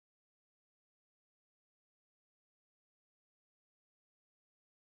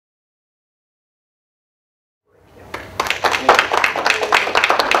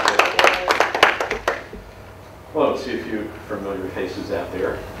let's see a few familiar faces out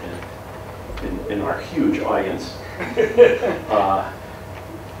there in our huge audience.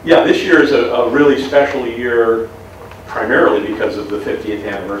 Yeah, this year is a really special year, primarily because of the 50th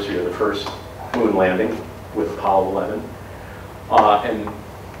anniversary of the first moon landing with Apollo 11. And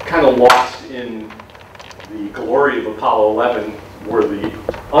kind of lost in the glory of Apollo 11 were the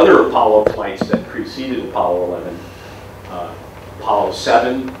other Apollo flights that preceded Apollo 11. Apollo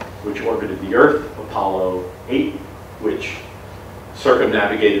 7, which orbited the Earth, Apollo 8, which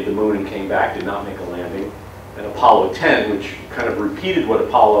circumnavigated the moon and came back, did not make a landing, and Apollo 10, which kind of repeated what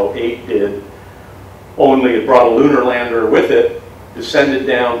Apollo 8 did, only it brought a lunar lander with it, descended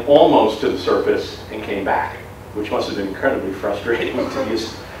down almost to the surface, and came back, which must have been incredibly frustrating to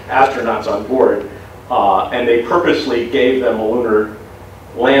these astronauts on board. And they purposely gave them a lunar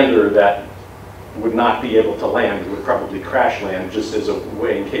lander that would not be able to land, would probably crash land, just as a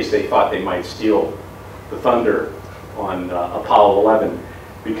way in case they thought they might steal the thunder on Apollo 11,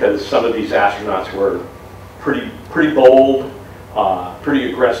 because some of these astronauts were pretty bold,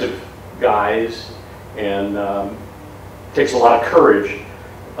 pretty aggressive guys, and takes a lot of courage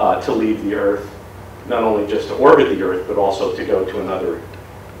to leave the Earth, not only just to orbit the Earth, but also to go to another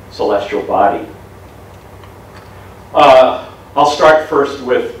celestial body. I'll start first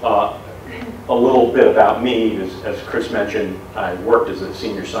with a little bit about me. As Chris mentioned, I worked as a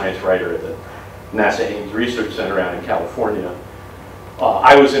senior science writer at the NASA Ames Research Center out in California.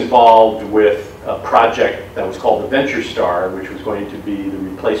 I was involved with a project that was called the Venture Star, which was going to be the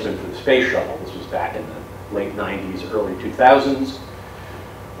replacement for the space shuttle. This was back in the late 90s, early 2000s.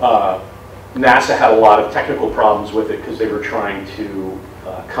 NASA had a lot of technical problems with it because they were trying to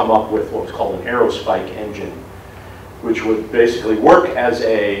come up with what was called an aerospike engine, which would basically work as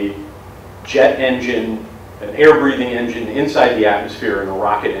a jet engine, an air-breathing engine inside the atmosphere, and a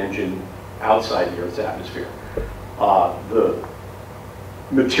rocket engine outside the Earth's atmosphere. The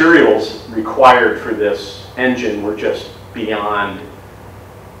materials required for this engine were just beyond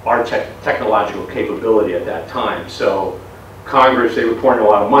our technological capability at that time. So Congress, they were pouring a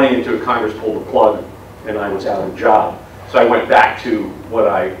lot of money into it, Congress pulled the plug, and I was out of a job. So I went back to what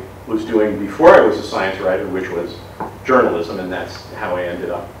I was doing before I was a science writer, which was journalism, and that's how I ended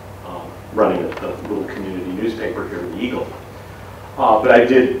up running a little community newspaper here in the Eagle. But I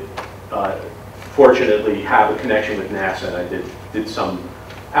did fortunately have a connection with NASA, and I did some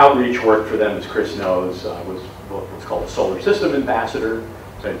outreach work for them. As Chris knows, I was what's called a solar system ambassador.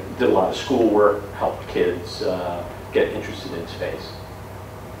 So I did a lot of school work, helped kids get interested in space.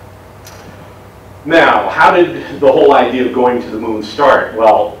 Now, how did the whole idea of going to the moon start?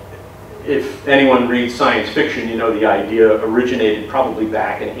 Well, if anyone reads science fiction, you know the idea originated probably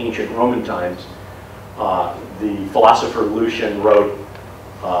back in ancient Roman times. The philosopher Lucian wrote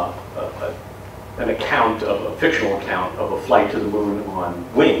an account of a fictional account of a flight to the moon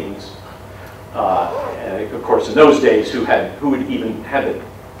on wings. And of course, in those days, who would even have the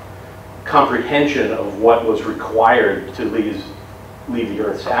comprehension of what was required to leave the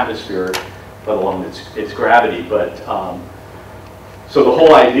Earth's atmosphere, let alone its gravity. But so the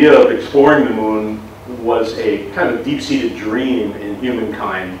whole idea of exploring the moon was a kind of deep-seated dream in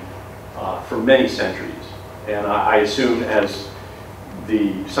humankind for many centuries. And I assume, as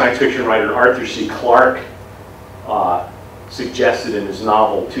the science fiction writer Arthur C. Clarke suggested in his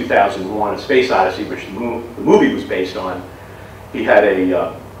novel 2001: A Space Odyssey, which the movie was based on, he had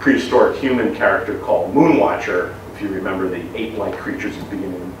a prehistoric human character called Moonwatcher, if you remember the ape-like creatures at the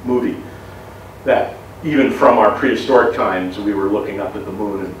beginning of the movie, that even from our prehistoric times we were looking up at the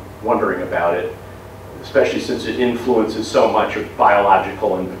moon and wondering about it, especially since it influences so much of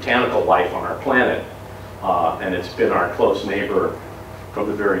biological and botanical life on our planet, and it's been our close neighbor from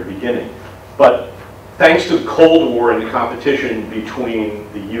the very beginning. But thanks to the Cold War and the competition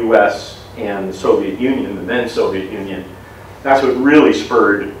between the US and the Soviet Union, the then Soviet Union, that's what really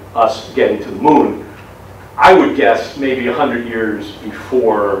spurred us getting to the moon. I would guess maybe 100 years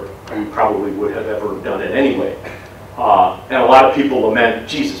before we probably would have ever done it anyway. And a lot of people lament,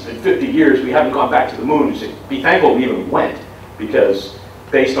 geez, it's been 50 years, we haven't gone back to the moon. You say, be thankful we even went, because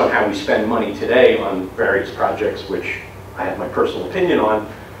based on how we spend money today on various projects, which I have my personal opinion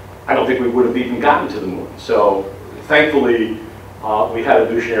on, I don't think we would have even gotten to the moon. So thankfully, we had a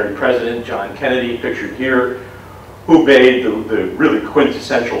visionary president, John Kennedy, pictured here, who made the really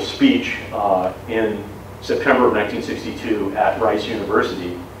quintessential speech in September of 1962 at Rice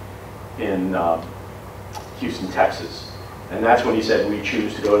University in Houston, Texas. And that's when he said, we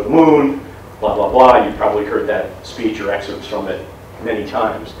choose to go to the moon, blah, blah, blah. You've probably heard that speech or excerpts from it many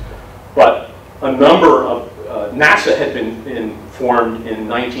times. But a number of NASA had been formed in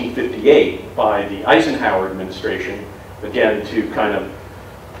 1958 by the Eisenhower administration, again to kind of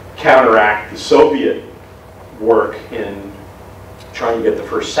counteract the Soviet work in trying to get the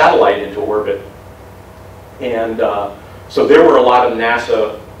first satellite into orbit. And so there were a lot of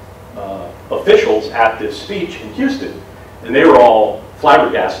NASA officials at this speech in Houston, and they were all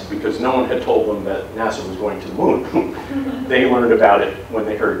flabbergasted because no one had told them that NASA was going to the moon. They learned about it when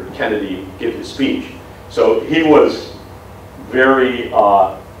they heard Kennedy give his speech. So he was very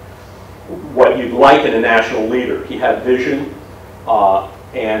what you'd like in a national leader. He had vision,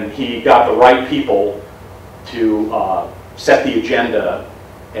 and he got the right people to set the agenda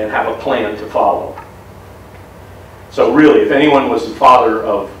and have a plan to follow. So really, if anyone was the father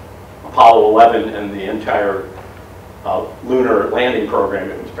of Apollo 11 and the entire lunar landing program,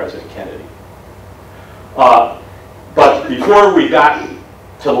 it was President Kennedy. But before we got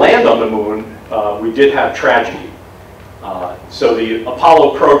to land on the moon, we did have tragedy. So the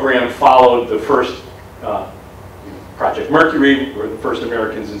Apollo program followed the first Project Mercury. We were the first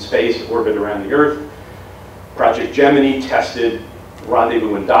Americans in space, orbit around the Earth. Project Gemini tested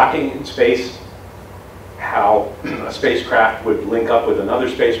rendezvous and docking in space, how a spacecraft would link up with another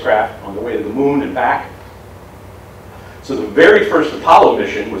spacecraft on the way to the moon and back. So the very first Apollo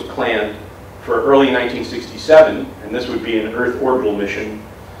mission was planned for early 1967, and this would be an Earth orbital mission.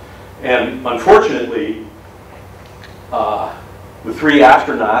 And unfortunately, the three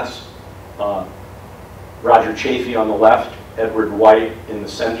astronauts, Roger Chaffee on the left, Edward White in the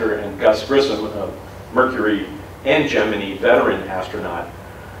center, and Gus Grissom, a Mercury and Gemini veteran astronaut,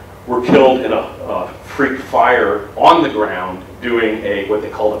 were killed in a freak fire on the ground doing what they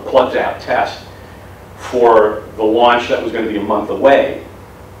called a plugs-out test for the launch that was going to be a month away.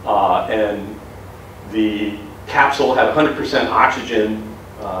 And the capsule had 100% oxygen,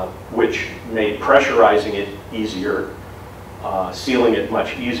 which made pressurizing it easier, sealing it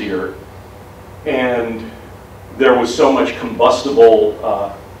much easier. And there was so much combustible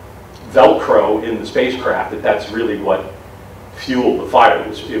Velcro in the spacecraft that's really what fueled the fire.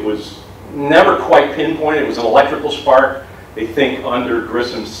 It was never quite pinpointed. It was an electrical spark, they think, under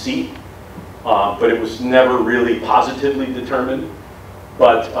Grissom's seat, but it was never really positively determined.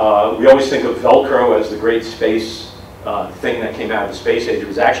 But we always think of Velcro as the great space thing that came out of the space age. It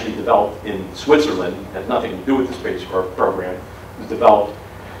was actually developed in Switzerland. It had nothing to do with the space program. It was developed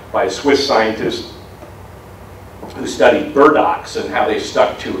by a Swiss scientist who studied burdocks and how they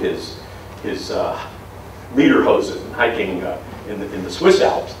stuck to his lederhosen hiking in the Swiss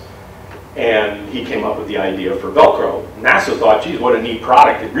Alps. And he came up with the idea for Velcro. NASA thought, geez, what a neat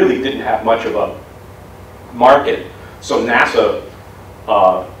product. It really didn't have much of a market. So NASA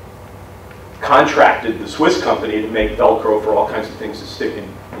contracted the Swiss company to make Velcro for all kinds of things to stick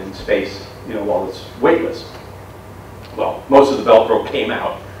in space, while it's weightless. Well, most of the Velcro came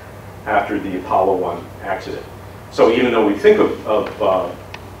out after the Apollo 1 accident. So even though we think of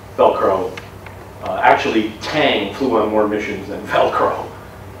Velcro, actually Tang flew on more missions than Velcro.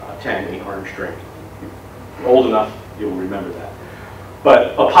 Tang, the orange drink. If you're old enough, you'll remember that.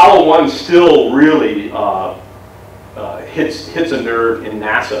 But Apollo 1 still really hits a nerve in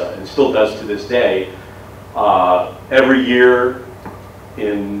NASA, and still does to this day. Every year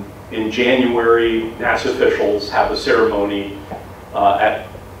in January, NASA officials have a ceremony at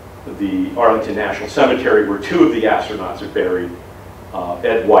the Arlington National Cemetery where two of the astronauts are buried.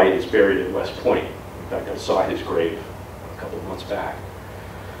 Ed White is buried at West Point. In fact, I saw his grave a couple of months back.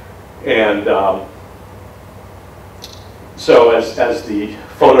 And so as the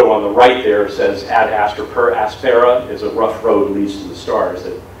photo on the right there says, ad astra per aspera is a rough road leads to the stars,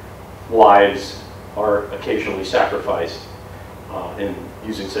 that lives are occasionally sacrificed in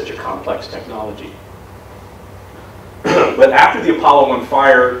using such a complex technology. But after the Apollo 1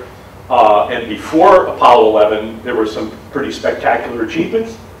 fire and before Apollo 11, there were some pretty spectacular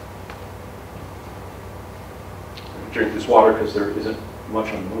achievements. Drink this water because there isn't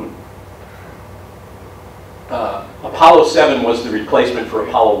much on the moon. Apollo 7 was the replacement for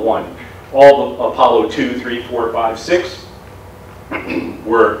Apollo 1. All the Apollo 2, 3, 4, 5, 6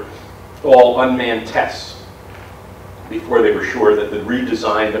 were all unmanned tests before they were sure that the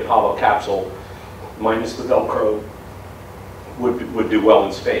redesigned Apollo capsule, minus the Velcro, would do well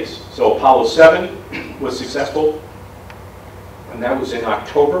in space. So Apollo 7 was successful, and that was in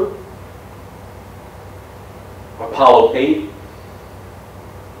October. Apollo 8,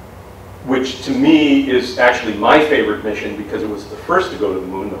 which to me is actually my favorite mission because it was the first to go to the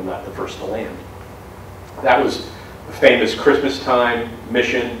moon, though not the first to land. That was the famous Christmas time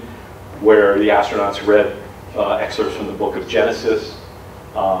mission where the astronauts read excerpts from the book of Genesis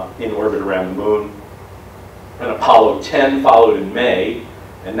in orbit around the moon. and Apollo 10 followed in May,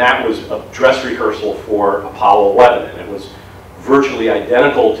 and that was a dress rehearsal for Apollo 11, and it was virtually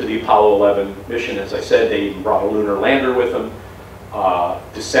identical to the Apollo 11 mission. As I said, they even brought a lunar lander with them,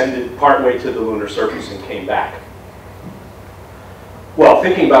 descended partway to the lunar surface and came back. Well,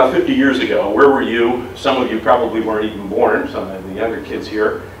 thinking about 50 years ago, where were you? Some of you probably weren't even born, some of the younger kids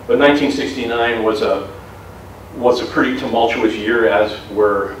here, but 1969 was a pretty tumultuous year, as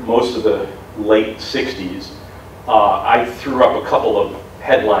were most of the late 60s. I threw up a couple of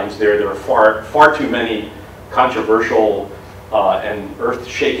headlines there. There are far too many controversial and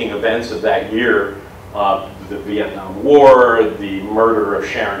earth-shaking events of that year. The Vietnam War, the murder of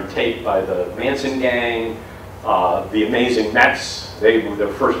Sharon Tate by the Manson gang, the amazing Mets, they were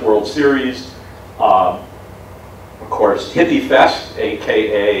their first World Series. Of course, Hippie Fest,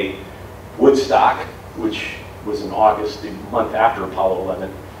 aka Woodstock, which was in August, the month after Apollo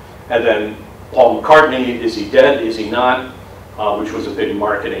 11. And then Paul McCartney, Is He Dead, Is He Not? Which was a big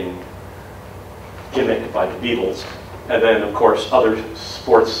marketing gimmick by the Beatles. And then, of course, other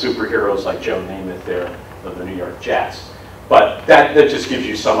sports superheroes like Joe Namath there of the New York Jets. But that just gives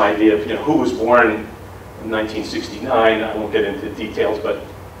you some idea of who was born in 1969. I won't get into details, but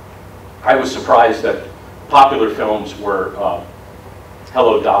I was surprised that popular films were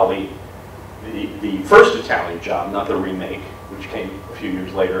Hello, Dolly, the first Italian Job, not the remake, which came a few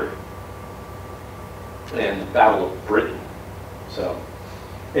years later, and the Battle of Britain. So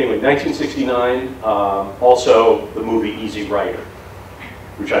anyway, 1969, also the movie Easy Rider,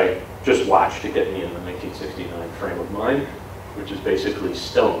 which I just watched to get me in the 1969 frame of mind, which is basically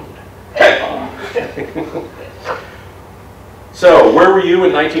Stoned. So where were you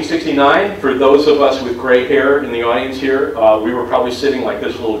in 1969? For those of us with gray hair in the audience here, we were probably sitting like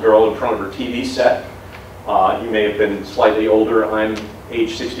this little girl in front of her TV set. You may have been slightly older. I'm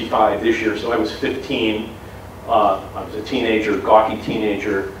age 65 this year, so I was 15. I was a teenager, gawky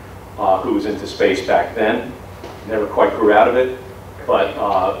teenager, who was into space back then. Never quite grew out of it, but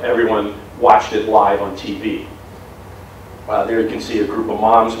everyone watched it live on TV. There you can see a group of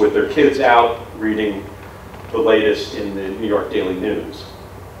moms with their kids out reading the latest in the New York Daily News,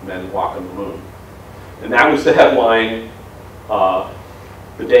 Men Walk on the Moon. And that was the headline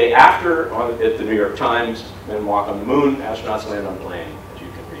the day after at the New York Times, Men Walk on the Moon, astronauts land on plane, as you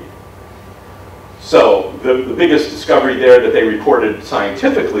can read. So the biggest discovery there that they reported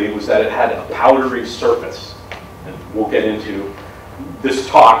scientifically was that it had a powdery surface. And we'll get into this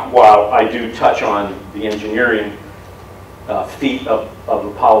talk while I do touch on the engineering feat of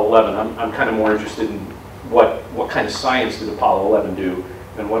Apollo 11. I'm kind of more interested in what kind of science did Apollo 11 do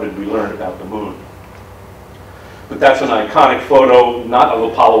and what did we learn about the moon. But that's an iconic photo, not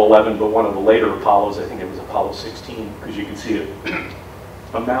of Apollo 11, but one of the later Apollos. I think it was Apollo 16, because you can see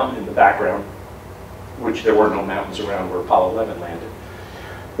a mountain in the background, which there were no mountains around where Apollo 11 landed.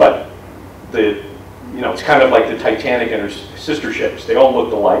 But it's kind of like the Titanic and her sister ships. They all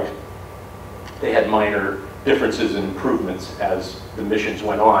looked alike. They had minor differences and improvements as the missions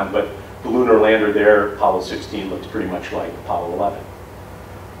went on, but the lunar lander there, Apollo 16, looks pretty much like Apollo 11.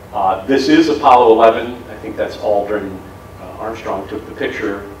 This is Apollo 11. I think that's Aldrin. Armstrong took the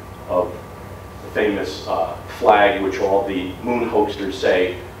picture of the famous flag, which all the moon hoaxers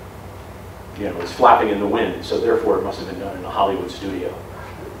say, is flapping in the wind, so therefore it must have been done in a Hollywood studio.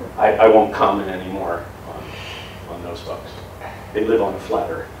 I won't comment anymore on those folks. They live on a flat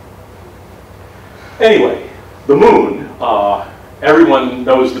earth. Anyway, the moon. Everyone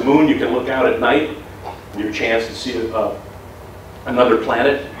knows the moon. You can look out at night, your chance to see another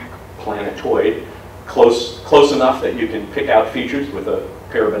planet, planetoid, close enough that you can pick out features with a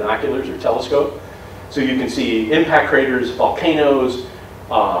pair of binoculars or telescope. So you can see impact craters, volcanoes,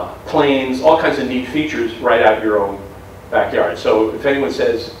 plains, all kinds of neat features right out your own backyard. So if anyone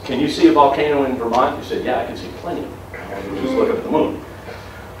says, can you see a volcano in Vermont? You say, yeah, I can see plenty of them. Just look at the moon.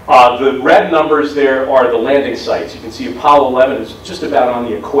 The red numbers there are the landing sites. You can see Apollo 11 is just about on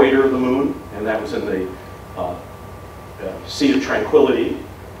the equator of the moon, and that was in the Sea of Tranquility,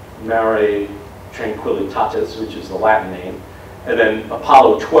 Mare Tranquillitatis, which is the Latin name. And then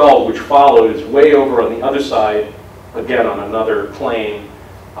Apollo 12, which followed, is way over on the other side, again on another plane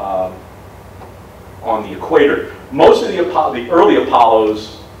on the equator. Most of the early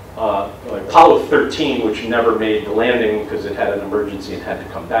Apollos, like Apollo 13, which never made the landing because it had an emergency and had to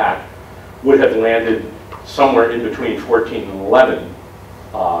come back, would have landed somewhere in between 14 and 11.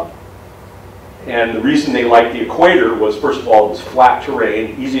 And the reason they liked the equator was, first of all, it was flat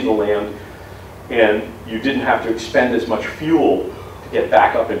terrain, easy to land, and you didn't have to expend as much fuel to get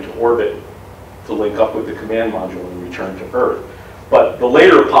back up into orbit to link up with the command module and return to Earth. But the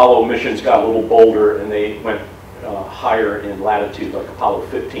later Apollo missions got a little bolder, and they went higher in latitude, like Apollo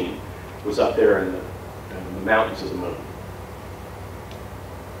 15 was up there in the mountains of the moon.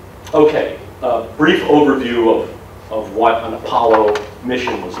 Okay, a brief overview of what an Apollo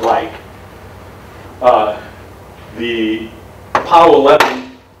mission was like. The Apollo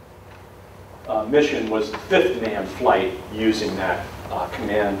 11 mission was the 5th manned flight using that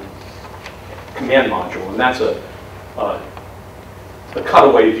command module, and that's a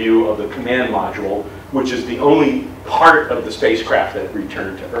cutaway view of the command module, which is the only part of the spacecraft that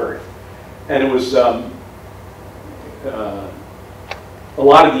returned to Earth. And it was, a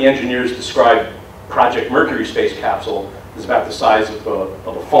lot of the engineers described Project Mercury space capsule as about the size of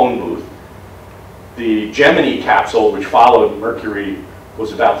a phone booth. The Gemini capsule, which followed Mercury,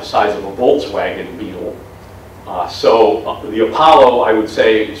 was about the size of a Volkswagen Beetle. So the Apollo, I would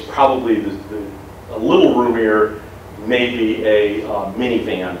say, is probably a little roomier, maybe a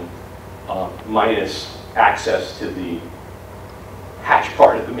minivan minus access to the hatch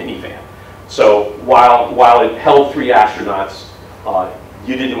part of the minivan. So while it held 3 astronauts,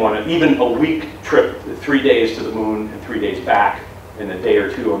 you didn't want to, even a week trip, 3 days to the moon and 3 days back, and a day or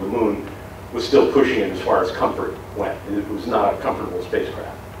 2 on the moon, was still pushing it as far as comfort went. It was not a comfortable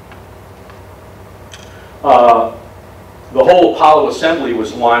spacecraft. The whole Apollo assembly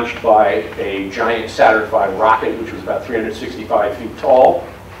was launched by a giant Saturn V rocket, which was about 365 feet tall.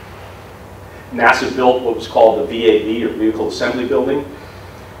 NASA built what was called the VAB, or Vehicle Assembly Building,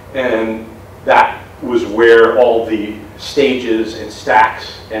 and that was where all the stages and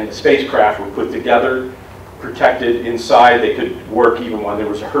stacks and the spacecraft were put together, protected inside. They could work even when there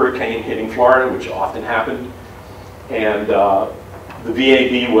was a hurricane hitting Florida, which often happened. And the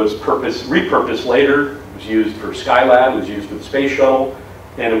VAB was repurposed later. It was used for Skylab, it was used for the space shuttle,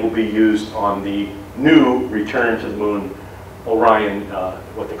 and it will be used on the new return to the moon Orion,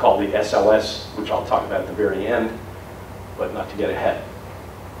 what they call the SLS, which I'll talk about at the very end, but not to get ahead.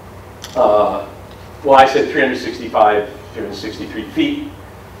 Well, I said 363 feet.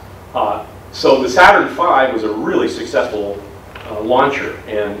 So the Saturn V was a really successful launcher,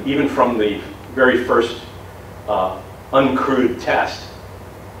 and even from the very first uncrewed test,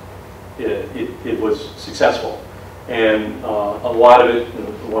 it was successful. And a lot of it,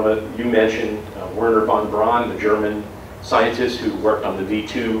 one of you mentioned, Werner von Braun, the German scientist who worked on the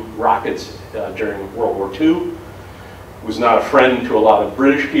V2 rockets during World War II, was not a friend to a lot of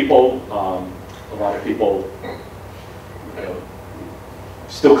British people. A lot of people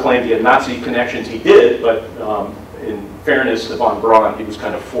still claimed he had Nazi connections. He did, but in fairness to von Braun, he was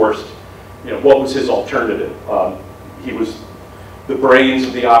kind of forced. What was his alternative? He was the brains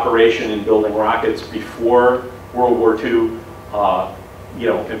of the operation in building rockets before World War II.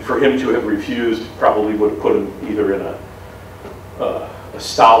 And for him to have refused probably would have put him either in a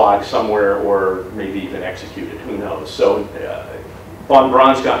stalag somewhere or maybe even executed. Who knows? So von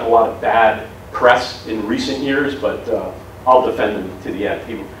Braun's gotten a lot of bad press in recent years, but I'll defend him to the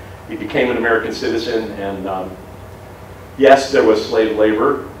end. He became an American citizen, and yes, there was slave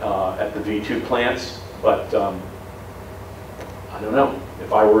labor at the V2 plants, but I don't know.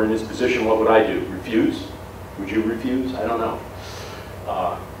 If I were in his position, what would I do? Refuse? Would you refuse? I don't know.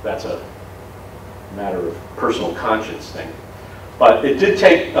 That's a matter of personal conscience thing. But it did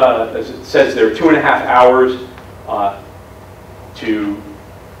take, as it says there, 2.5 hours to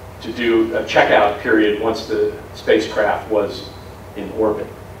do a checkout period once the spacecraft was in orbit.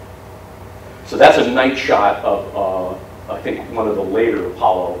 So that's a night shot of, I think, one of the later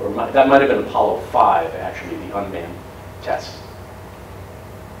Apollo, or that might have been Apollo 5, actually, the unmanned test.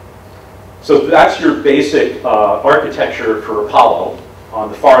 So that's your basic architecture for Apollo. On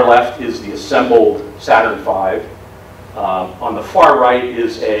the far left is the assembled Saturn V. On the far right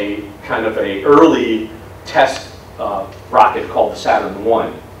is a kind of a early test rocket called the Saturn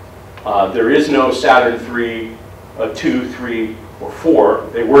I. There is no Saturn 3, 2, 3, or 4.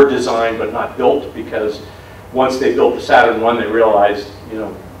 They were designed but not built, because once they built the Saturn I, they realized,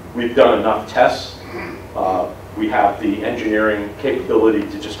 we've done enough tests. We have the engineering capability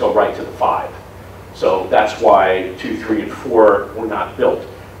to just go right to the 5. So that's why 2, 3, and 4 were not built.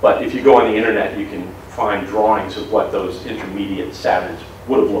 But if you go on the internet, you can find drawings of what those intermediate Saturns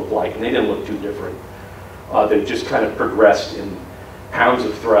would have looked like, and they didn't look too different. They just kind of progressed in pounds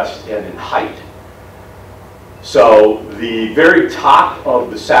of thrust and in height. So the very top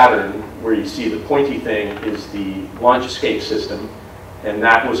of the Saturn, where you see the pointy thing, is the launch escape system, and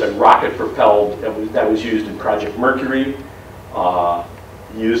that was a rocket propelled, that was used in Project Mercury,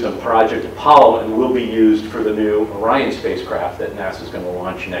 used on Project Apollo, and will be used for the new Orion spacecraft that NASA is going to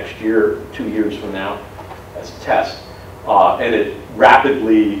launch next year, 2 years from now, as a test. and it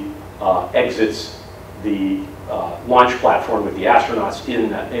rapidly exits the launch platform with the astronauts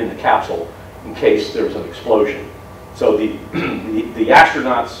in the capsule in case there's an explosion. So the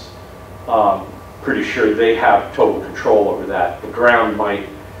astronauts, pretty sure they have total control over that. The ground might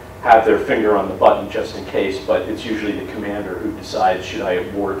have their finger on the button just in case, but it's usually the commander who decides should I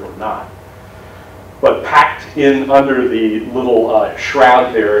abort or not. But packed in under the little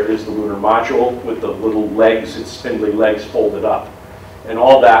shroud there is the lunar module with the little legs, its spindly legs folded up. And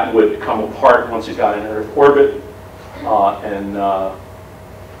all that would come apart once it got in Earth orbit, and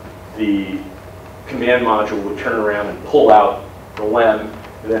the command module would turn around and pull out the LEM,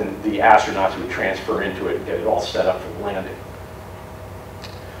 and then the astronauts would transfer into it and get it all set up for the landing.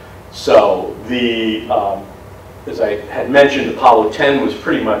 So as I had mentioned, Apollo 10 was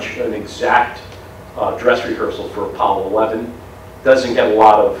pretty much an exact dress rehearsal for Apollo 11. Doesn't get a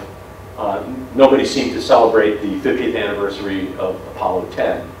lot of, nobody seemed to celebrate the 50th anniversary of Apollo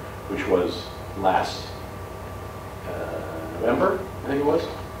 10, which was last November, I think it was.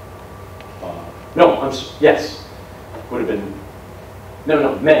 No, yes, would have been,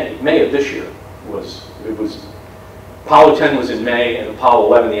 no, May of this year it was, Apollo 10 was in May, and Apollo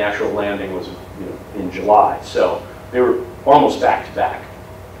 11, the actual landing, was in July. So they were almost back to back.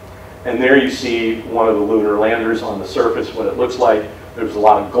 And there you see one of the lunar landers on the surface, what it looks like. There's a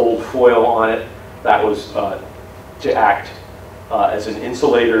lot of gold foil on it. That was to act as an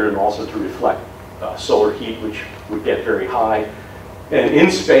insulator and also to reflect solar heat, which would get very high. And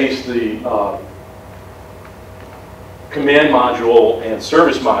in space, the command module and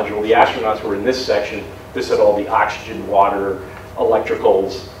service module, the astronauts were in this section. This had all the oxygen, water,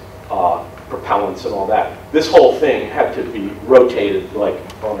 electricals, propellants, and all that. This whole thing had to be rotated like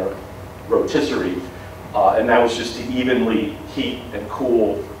on a rotisserie, and that was just to evenly heat and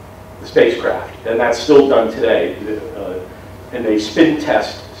cool the spacecraft. And that's still done today. And they spin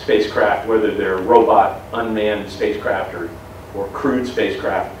test spacecraft, whether they're robot, unmanned spacecraft, or crewed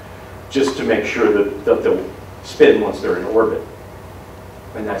spacecraft, just to make sure that they'll spin once they're in orbit.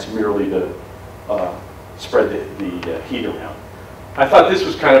 And that's merely to spread the heat around. I thought this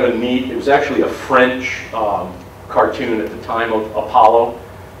was kind of a neat, it was actually a French cartoon at the time of Apollo,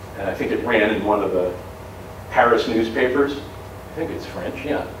 and I think it ran in one of the Paris newspapers. I think it's French,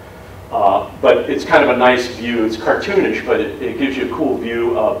 yeah. But it's kind of a nice view. It's cartoonish, but it gives you a cool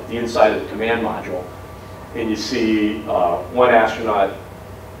view of the inside of the command module. And you see one astronaut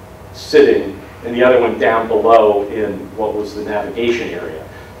sitting and the other one down below in what was the navigation area.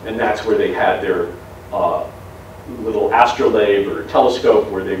 And that's where they had their little astrolabe or telescope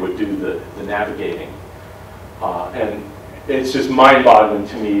where they would do the navigating. And it's just mind-boggling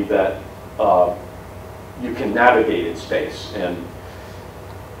to me that you can navigate in space. And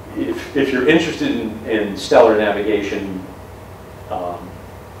if you're interested in stellar navigation,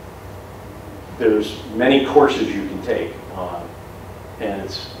 there's many courses you can take, and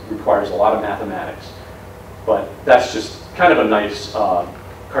it requires a lot of mathematics. But that's just kind of a nice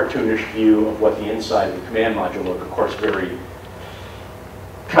cartoonish view of what the inside of the command module look. Of course, very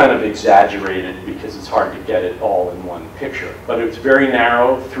kind of exaggerated because it's hard to get it all in one picture. But it's very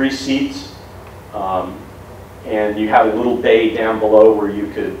narrow, 3 seats, and you have a little bay down below where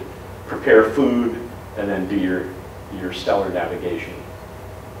you could prepare food and then do your stellar navigation.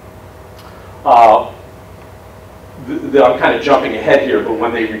 I'm kind of jumping ahead here, but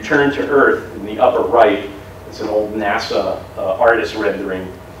when they return to Earth in the upper right, it's an old NASA artist rendering.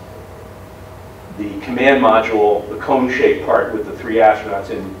 The command module, the cone-shaped part with the 3 astronauts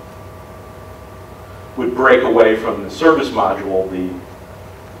in, would break away from the service module,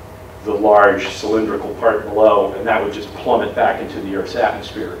 the large cylindrical part below, and that would just plummet back into the Earth's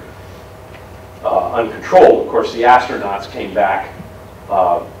atmosphere uncontrolled. Of course, the astronauts came back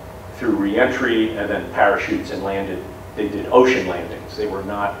through re-entry and then parachutes and landed. They did ocean landings. They were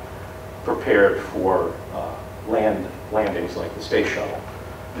not prepared for landings like the space shuttle.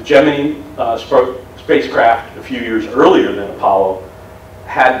 The Gemini spacecraft, a few years earlier than Apollo,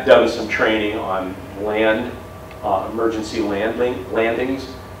 had done some training on emergency landings,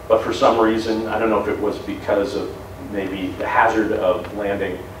 but for some reason, I don't know if it was because of maybe the hazard of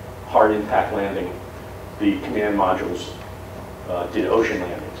landing, hard impact landing, the command modules did ocean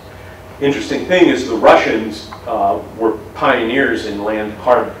landings. Interesting thing is the Russians were pioneers in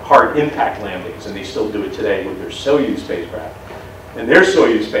hard impact landings, and they still do it today with their Soyuz spacecraft. And their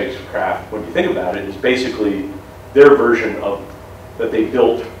Soyuz spacecraft, when you think about it, is basically their version of that they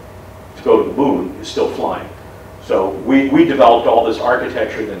built to go to the moon is still flying. So we developed all this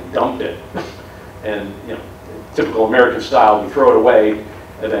architecture, then dumped it, and typical American style, we throw it away,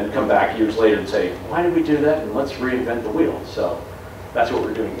 and then come back years later and say, why did we do that? And let's reinvent the wheel. So that's what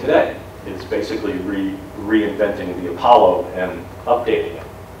we're doing today. It's basically reinventing the Apollo and updating it.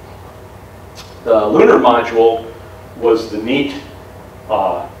 The lunar module was the neat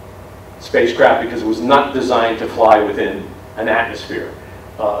spacecraft because it was not designed to fly within an atmosphere.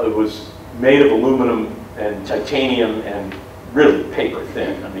 It was made of aluminum and titanium and really paper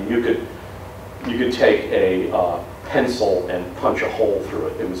thin. I mean, you could take a pencil and punch a hole through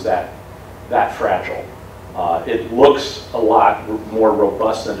it. It was that fragile. It looks a lot more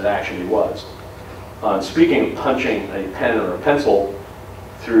robust than it actually was. Speaking of punching a pen or a pencil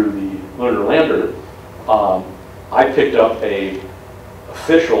through the lunar lander, I picked up a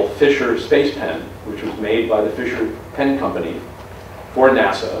official Fisher space pen, which was made by the Fisher Pen Company for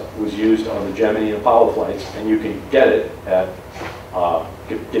NASA, was used on the Gemini and Apollo flights, and you can get it at,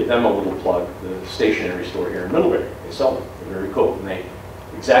 give them a little plug, the stationery store here in Middlebury. They sell them. They're very cool. And they,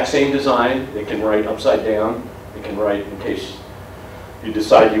 exact same design. They can write upside down. They can write in case you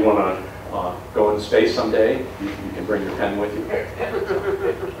decide you want to go into space someday, you can bring your pen with you.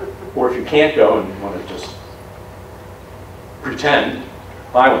 Or if you can't go and you want to just pretend,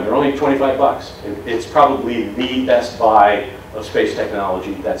 buy one. They're only 25 bucks. It's probably the best buy of space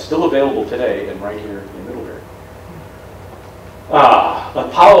technology that's still available today and right here in Middlebury.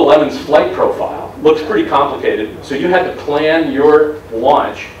 Apollo 11's flight profile looks pretty complicated. So you had to plan your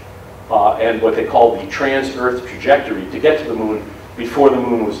launch and what they call the trans-Earth trajectory to get to the moon before the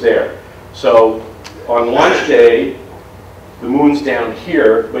moon was there. So on launch day, the moon's down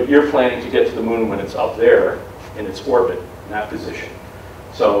here, but you're planning to get to the moon when it's up there in its orbit, in that position.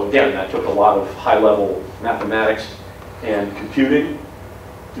 So again, that took a lot of high-level mathematics and computing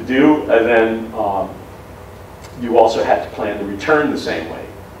to do, and then you also had to plan the return the same way.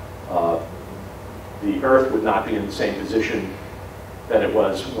 The Earth would not be in the same position that it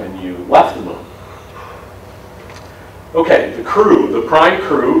was when you left the moon. Okay, the crew, the prime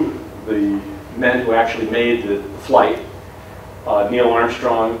crew, the men who actually made the flight, Neil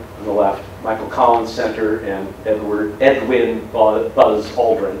Armstrong on the left, Michael Collins center, and Edwin Buzz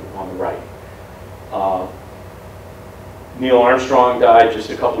Aldrin on the right. Neil Armstrong died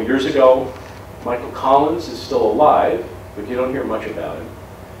just a couple years ago. Michael Collins is still alive, but you don't hear much about him.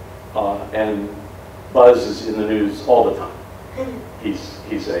 And Buzz is in the news all the time.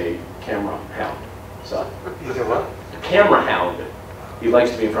 He's a camera hound. So he's a what? A camera hound. He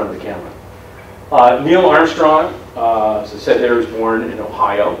likes to be in front of the camera. Neil Armstrong, as I said, there was born in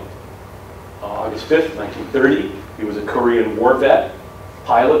Ohio, August 5th, 1930. He was a Korean War vet,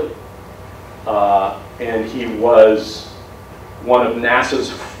 pilot, and he was one of NASA's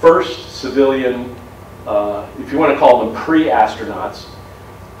first civilian, if you want to call them pre-astronauts.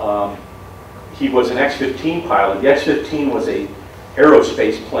 He was an X-15 pilot. The X-15 was a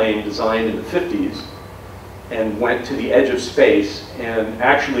aerospace plane designed in the 50s and went to the edge of space, and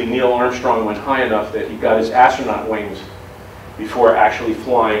actually Neil Armstrong went high enough that he got his astronaut wings before actually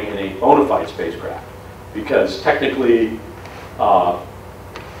flying in a bona fide spacecraft. Because technically, well,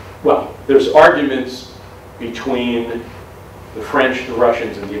 there's arguments between the French, the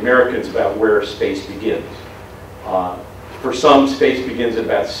Russians, and the Americans about where space begins. For some, space begins at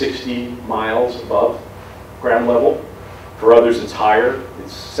about 60 miles above ground level. For others, it's higher.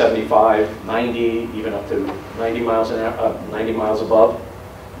 It's 75, 90, even up to 90 miles above.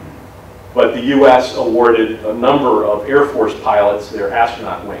 But the U.S. awarded a number of Air Force pilots their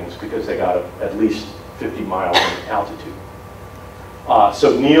astronaut wings because they got at least 50 miles in altitude.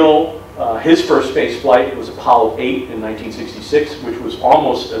 So Neil, his first space flight was Apollo 8 in 1966, which was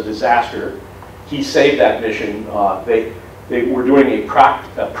almost a disaster. He saved that mission. They were doing a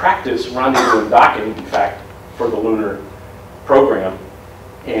practice rendezvous and docking, in fact, for the lunar program.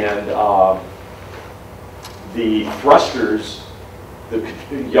 And the thrusters, the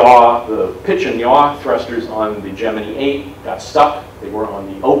pitch and yaw thrusters on the Gemini 8 got stuck. They were on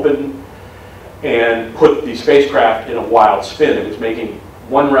the open and put the spacecraft in a wild spin. It was making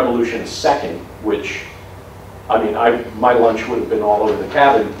 1 revolution a second, which, I mean, my lunch would have been all over the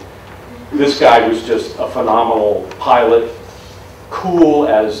cabin. This guy was just a phenomenal pilot, cool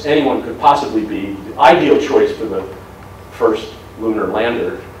as anyone could possibly be, the ideal choice for the first lunar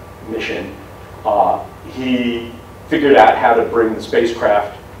lander mission. He figured out how to bring the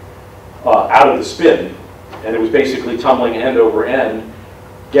spacecraft out of the spin, and it was basically tumbling end over end,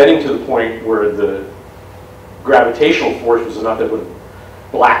 getting to the point where the gravitational force was enough that it would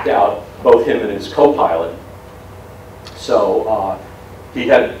have blacked out both him and his co-pilot. So he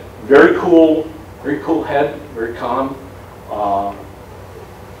had very cool head, very calm,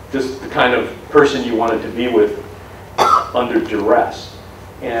 just the kind of person you wanted to be with under duress.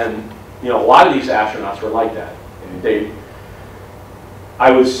 And you know, a lot of these astronauts were like that. And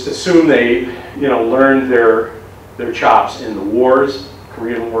I would assume they, you know, learned their chops in the wars,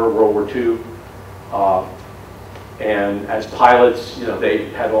 Korean War, World War II, and as pilots, you know, they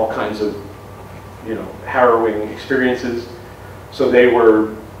had all kinds of, you know, harrowing experiences. So they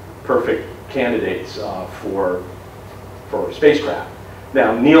were perfect candidates for spacecraft.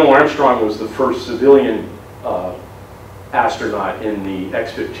 Now, Neil Armstrong was the first civilian astronaut in the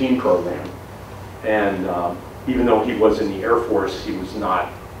X-15 program, and even though he was in the Air Force, he was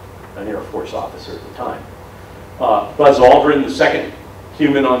not an Air Force officer at the time. Buzz Aldrin, the second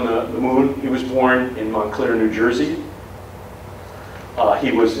human on the moon, he was born in Montclair, New Jersey.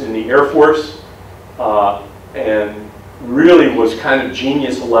 He was in the Air Force and really was kind of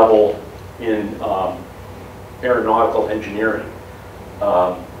genius level in aeronautical engineering.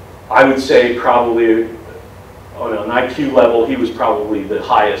 I would say probably on an IQ level, he was probably the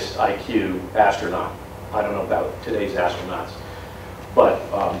highest IQ astronaut. I don't know about today's astronauts, but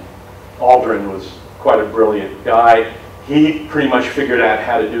Aldrin was quite a brilliant guy. He pretty much figured out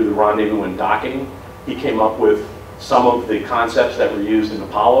how to do the rendezvous and docking. He came up with some of the concepts that were used in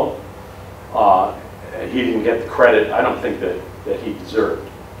Apollo. He didn't get the credit, I don't think, that he deserved.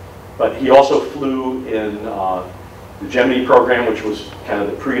 But he also flew in the Gemini program, which was kind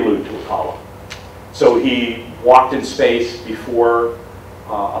of the prelude to Apollo. So he walked in space before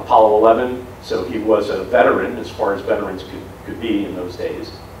Apollo 11, so he was a veteran as far as veterans could be in those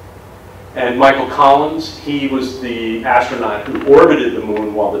days. And Michael Collins, he was the astronaut who orbited the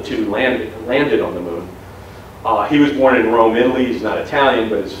moon while the two landed on the moon. He was born in Rome, Italy. He's not Italian,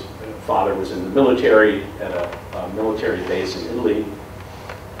 but his father was in the military at a military base in Italy.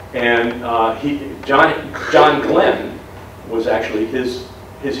 And John Glenn was actually his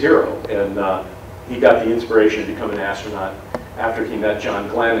hero, and he got the inspiration to become an astronaut after he met John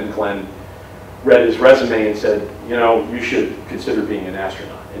Glenn, and Glenn read his resume and said, you know, you should consider being an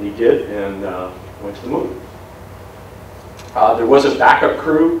astronaut. And he did, and went to the moon. There was a backup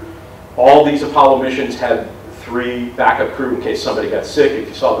crew. All these Apollo missions had 3 backup crew in case somebody got sick. If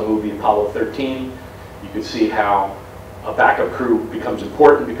you saw the movie Apollo 13, you could see how a backup crew becomes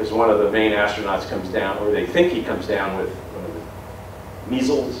important because one of the main astronauts comes down, or they think he comes down with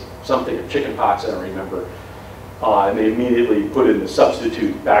measles, something, or chicken pox, I don't remember. And they immediately put in the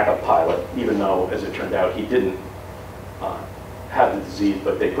substitute backup pilot, even though, as it turned out, he didn't have the disease,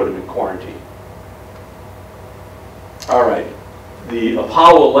 but they put him in quarantine. All right, the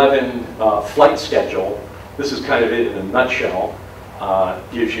Apollo 11 flight schedule, this is kind of it in a nutshell,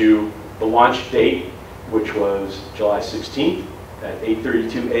 gives you the launch date, which was July 16th at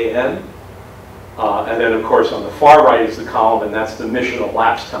 8:32 a.m. And then, of course, on the far right is the column, and that's the mission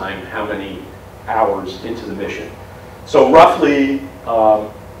elapsed time, how many hours into the mission. So roughly,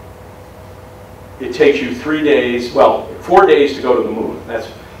 it takes you 3 days, well, 4 days to go to the moon. That's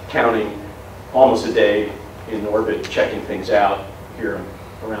counting almost a day in orbit, checking things out here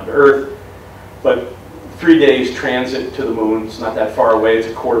around Earth. But 3 days transit to the moon. It's not that far away. It's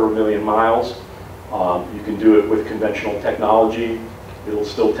 250,000 miles. You can do it with conventional technology. It'll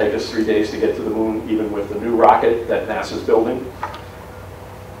still take us 3 days to get to the moon, even with the new rocket that NASA's building.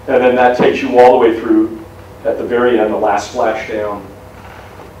 And then that takes you all the way through, at the very end, the last splashdown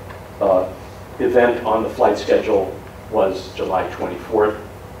event on the flight schedule was July 24th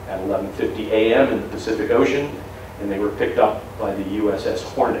at 11:50 a.m. in the Pacific Ocean, and they were picked up by the USS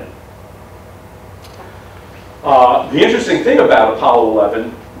Hornet. The interesting thing about Apollo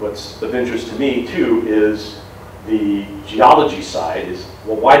 11, what's of interest to me too, is the geology side. Is,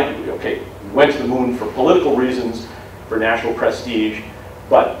 well, why did we, okay, we went to the moon for political reasons, for national prestige,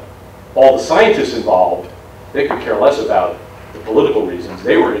 but all the scientists involved, they could care less about the political reasons.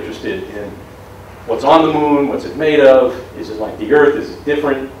 They were interested in what's on the moon, what's it made of, is it like the Earth, is it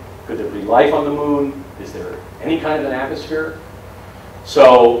different, could there be life on the moon, is there any kind of an atmosphere?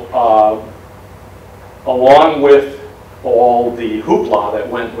 So along with all the hoopla that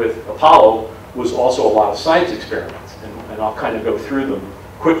went with Apollo was also a lot of science experiments, and I'll kind of go through them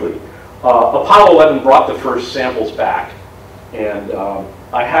quickly. Apollo 11 brought the first samples back, and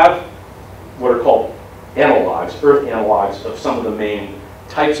I have what are called analogs, Earth analogs of some of the main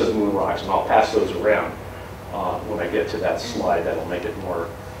types of moon rocks, and I'll pass those around when I get to that slide. That'll make it more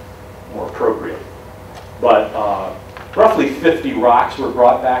appropriate. But roughly 50 rocks were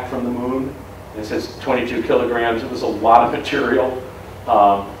brought back from the moon. It says 22 kilograms. It was a lot of material,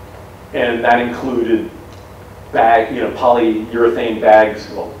 and that included polyurethane bags,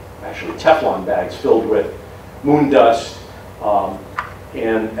 well, actually Teflon bags filled with moon dust,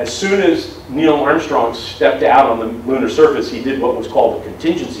 And as soon as Neil Armstrong stepped out on the lunar surface, he did what was called a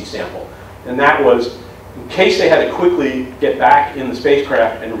contingency sample. And that was, in case they had to quickly get back in the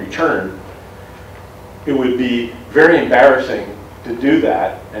spacecraft and return, it would be very embarrassing to do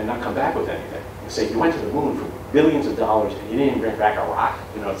that and not come back with anything. And say, you went to the moon for billions of dollars and you didn't even bring back a rock.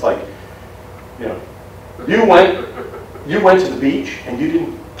 You know, it's like, you know, you went to the beach and you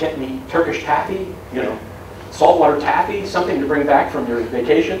didn't get me Turkish taffy, you know, saltwater taffy, something to bring back from your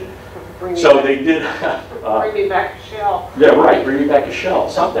vacation. So they did. Bring me back a shell. Yeah, right. Bring me back a shell,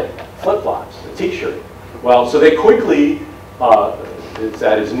 something, flip-flops, a T-shirt. Well, so they quickly,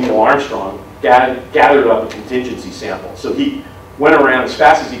 that is Neil Armstrong, gathered up a contingency sample. So he went around as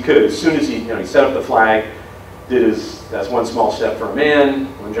fast as he could. As soon as he set up the flag, did his "that's one small step for a man,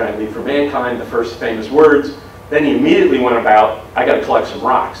 one giant leap for mankind," the first famous words. Then he immediately went about, I got to collect some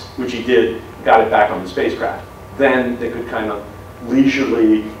rocks, which he did, got it back on the spacecraft. Then they could kind of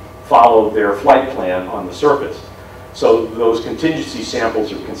leisurely follow their flight plan on the surface. So those contingency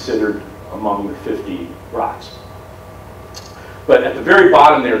samples are considered among the 50 rocks. But at the very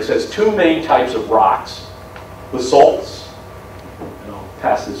bottom there, it says two main types of rocks: basalts, and I'll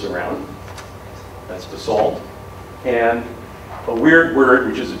pass this around, that's basalt, and a weird word,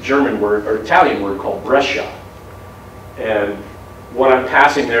 which is a German word, or Italian word, called breccia. And what I'm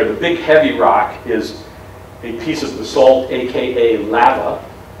passing there, the big heavy rock, is a piece of basalt, aka lava,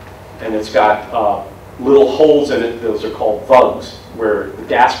 and it's got little holes in it. Those are called vugs, where the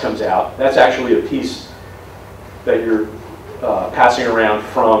gas comes out. That's actually a piece that you're passing around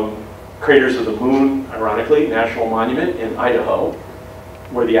from Craters of the Moon, ironically, National Monument in Idaho,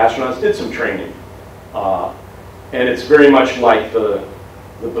 where the astronauts did some training. And it's very much like the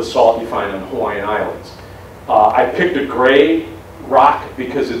basalt you find on the Hawaiian Islands. I picked a gray rock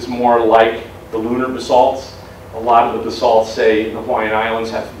because it's more like the lunar basalts. A lot of the basalts, say, in the Hawaiian Islands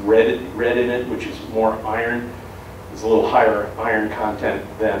have red in it, which is more iron. There's a little higher iron content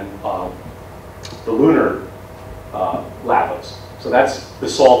than the lunar lavas. So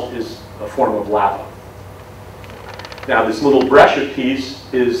basalt is a form of lava. Now this little breccia piece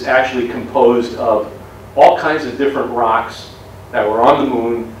is actually composed of all kinds of different rocks that were on the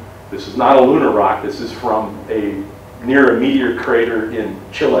moon. This is not a lunar rock. This is from near a meteor crater in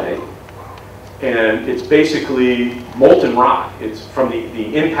Chile. And it's basically molten rock. It's from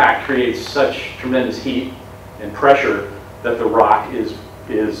the impact creates such tremendous heat and pressure that the rock is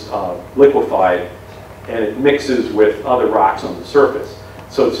liquefied, and it mixes with other rocks on the surface.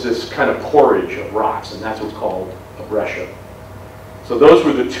 So it's this kind of porridge of rocks, and that's what's called a breccia. So those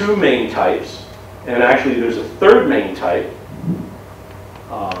were the two main types, and actually there's a third main type,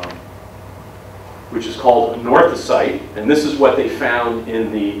 which is called anorthosite, and this is what they found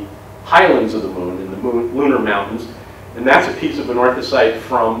in the highlands of the moon, in the lunar mountains, and that's a piece of anorthosite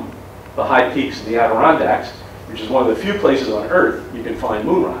from the high peaks of the Adirondacks, which is one of the few places on Earth you can find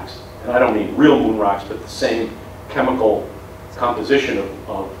moon rocks. And I don't mean real moon rocks, but the same chemical composition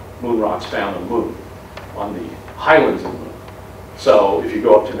of moon rocks found on the moon, on the highlands of the moon. So if you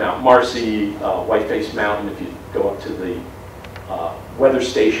go up to Mount Marcy, Whiteface Mountain, if you go up to the weather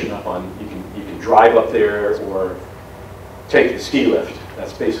station up on, you can drive up there or take the ski lift.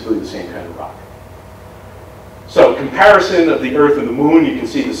 That's basically the same kind of rock. So comparison of the Earth and the moon, you can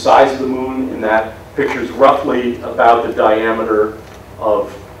see the size of the moon in that picture is roughly about the diameter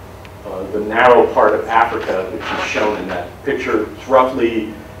of the narrow part of Africa, which is shown in that picture. It's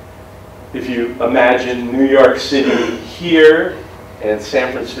roughly, if you imagine New York City here and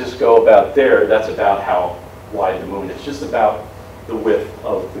San Francisco about there, that's about how wide the moon is, just about the width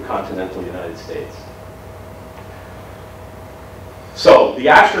of the continental United States. So the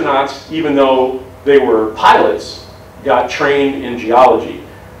astronauts, even though they were pilots, got trained in geology,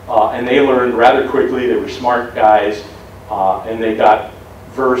 and they learned rather quickly. They were smart guys, and they got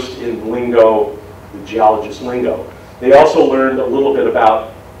versed in lingo, the geologist lingo. They also learned a little bit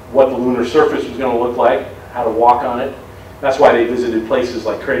about what the lunar surface was going to look like, how to walk on it. That's why they visited places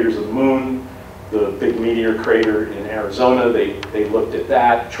like Craters of the Moon, the big meteor crater in Arizona. They looked at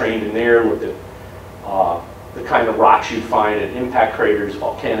that, trained in there, looked at the kind of rocks you'd find in impact craters,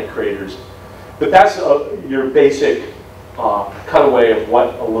 volcanic craters. But that's your basic cutaway of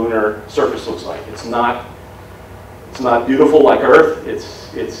what a lunar surface looks like. It's not beautiful like Earth.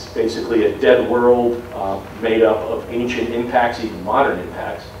 It's basically a dead world made up of ancient impacts, even modern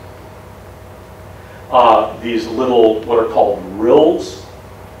impacts. These little, what are called rills,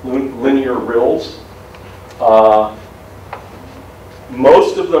 linear rills.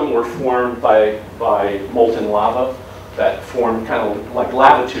 Most of them were formed by molten lava that formed kind of like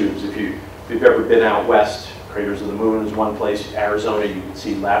lava tubes. If you've ever been out west Craters of the Moon is one place. Arizona, you can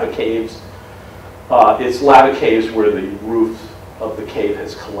see lava caves. It's lava caves where the roof of the cave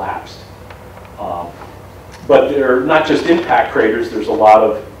has collapsed. But they're not just impact craters.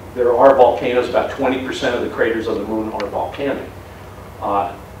 There are volcanoes. About 20% of the craters on the Moon are volcanic.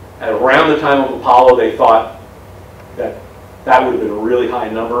 At around the time of Apollo, they thought that that would have been a really high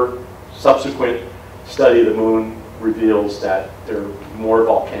number. Subsequent study of the Moon reveals that there are more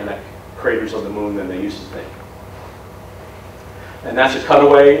volcanic craters on the Moon than they used to think. And that's a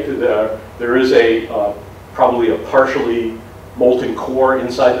cutaway. There is probably a partially molten core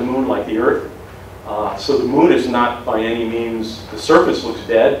inside the Moon like the Earth. So the Moon is not by any means, the surface looks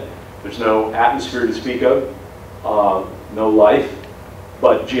dead. There's no atmosphere to speak of, no life.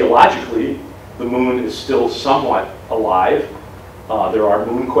 But geologically, the Moon is still somewhat alive. There are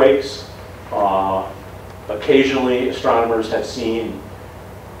moonquakes. Occasionally, astronomers have seen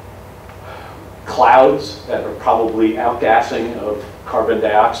clouds that are probably outgassing of carbon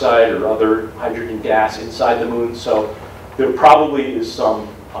dioxide or other hydrogen gas inside the Moon. So there probably is some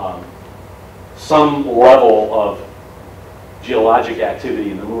level of geologic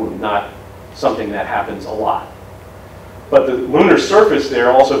activity in the Moon, not something that happens a lot. But the lunar surface there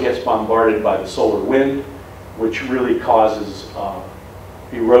also gets bombarded by the solar wind, which really causes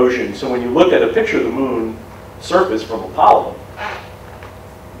erosion. So when you look at a picture of the Moon surface from Apollo,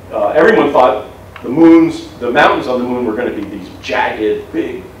 everyone thought the mountains on the Moon were going to be these jagged,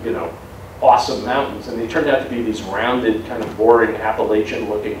 big, awesome mountains, and they turned out to be these rounded, kind of boring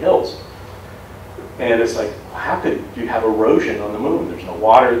Appalachian-looking hills. And it's like, how could you have erosion on the Moon? There's no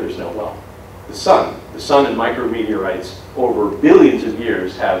water, there's no, well, the sun and micrometeorites over billions of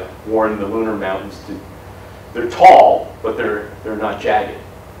years have worn the lunar mountains to, they're tall, but they're not jagged.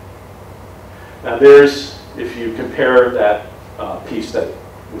 Now if you compare that piece that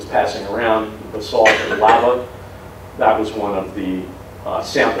was passing around, basalt and lava, that was one of the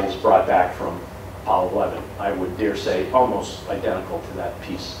samples brought back from Apollo 11. I would dare say almost identical to that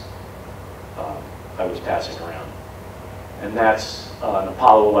piece I was passing around. And that's an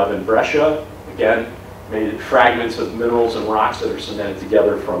Apollo 11 breccia. Again, made fragments of minerals and rocks that are cemented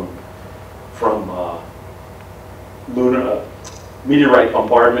together from lunar meteorite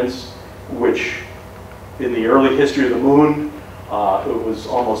bombardments, which in the early history of the Moon, it was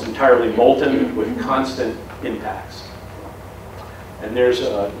almost entirely molten with constant impacts. And there's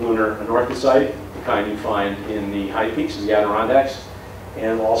a lunar anorthosite, the kind you find in the high peaks of the Adirondacks,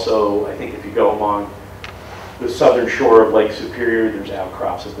 and also, I think if you go along the southern shore of Lake Superior, there's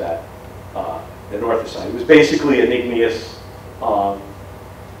outcrops of that anorthosite. It was basically an igneous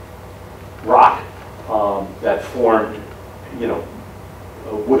rock that formed,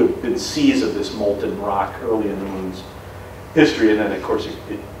 would have been seas of this molten rock early in the Moon's history, and then of course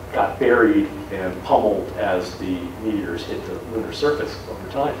it got buried and pummeled as the meteors hit the lunar surface over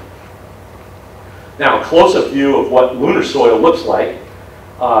time. Now, a close-up view of what lunar soil looks like.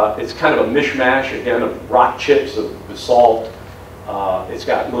 It's kind of a mishmash, again, of rock chips, of basalt. It's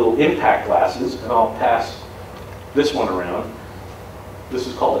got little impact glasses, and I'll pass this one around. This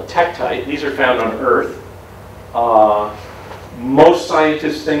is called a tektite. These are found on Earth. Most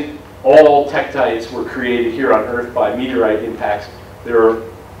scientists think all tektites were created here on Earth by meteorite impacts.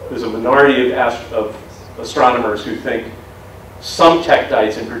 There's a minority of astronomers who think some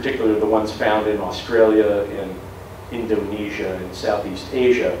tektites, in particular the ones found in Australia and Indonesia and Southeast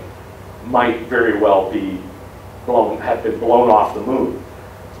Asia, might very well have been blown off the Moon.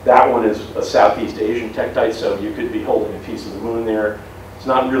 That one is a Southeast Asian tektite, so you could be holding a piece of the Moon there. It's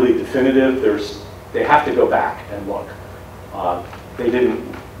not really definitive. They have to go back and look. They didn't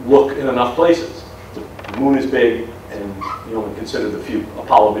look in enough places. The Moon is big, and you only consider the few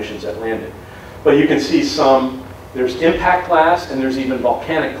Apollo missions that landed. But you can see there's impact glass, and there's even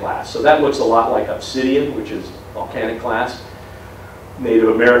volcanic glass. So that looks a lot like obsidian, which is volcanic glass. Native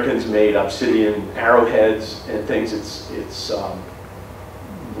Americans made obsidian arrowheads and things. It's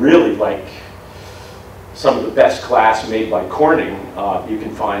really like some of the best glass made by Corning. You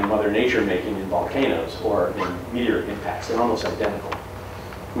can find Mother Nature making in volcanoes or in meteor impacts. They're almost identical,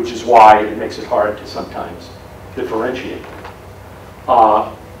 which is why it makes it hard to sometimes differentiate.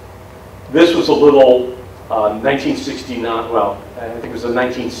 This was a little 1969, well, I think it was a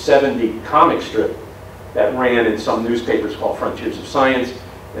 1970 comic strip that ran in some newspapers called Frontiers of Science,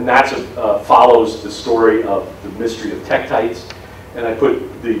 and that follows the story of the mystery of tektites. And I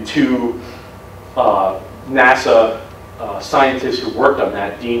put the two NASA scientists who worked on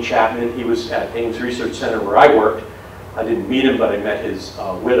that. Dean Chapman, he was at Ames Research Center where I worked. I didn't meet him, but I met his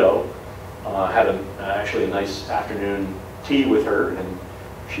widow. Had actually a nice afternoon tea with her, and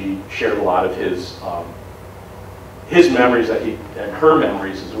she shared a lot of his his memories and her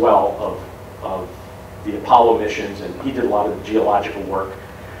memories as well of the Apollo missions, and he did a lot of the geological work.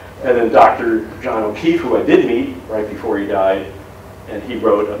 And then Dr. John O'Keefe, who I did meet right before he died, and he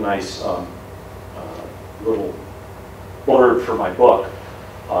wrote a nice little blurb for my book.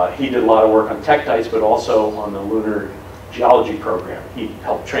 He did a lot of work on tektites, but also on the lunar geology program. He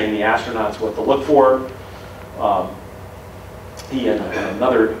helped train the astronauts what to look for. He and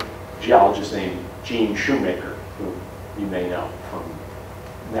another geologist named Gene Shoemaker, who you may know from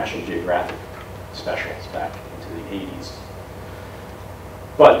National Geographic specials back into the 80s.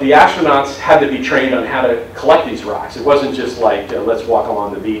 But the astronauts had to be trained on how to collect these rocks. It wasn't just like, let's walk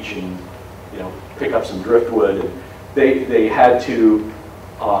along the beach and pick up some driftwood. And they had to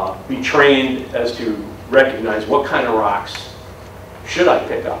be trained as to recognize what kind of rocks should I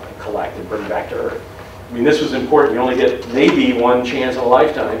pick up and collect and bring back to Earth. I mean, this was important. You only get maybe one chance in a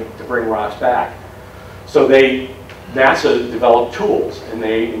lifetime to bring rocks back. So NASA developed tools, and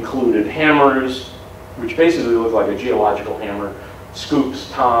they included hammers, which basically look like a geological hammer, scoops,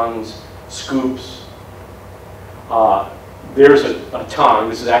 tongs, scoops. There's a tong.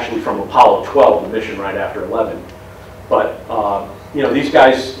 This is actually from Apollo 12, the mission right after 11. But these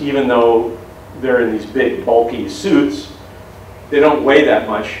guys, even though they're in these big, bulky suits, they don't weigh that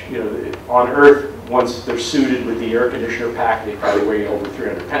much. On Earth, once they're suited with the air conditioner pack, they probably weigh over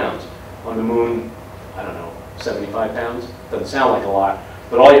 300 pounds. On the moon, I don't know, 75 pounds? Doesn't sound like a lot,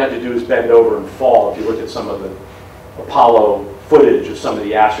 but all you have to do is bend over and fall. If you look at some of the Apollo footage of some of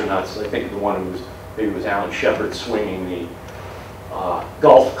the astronauts, I think the one who was, maybe it was Alan Shepard swinging the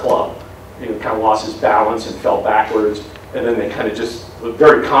golf club. He kind of lost his balance and fell backwards, and then they kind of just look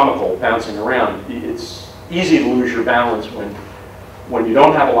very comical bouncing around. It's easy to lose your balance when you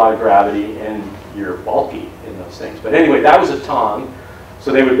don't have a lot of gravity and you're bulky in those things. But anyway, that was a tong.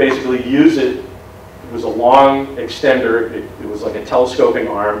 So they would basically use it. It was a long extender. It was like a telescoping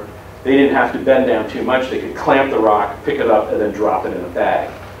arm. They didn't have to bend down too much. They could clamp the rock, pick it up, and then drop it in a bag.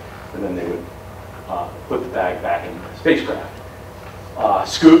 And then they would put the bag back in the spacecraft.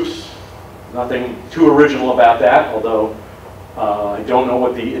 Scoops, nothing too original about that, although I don't know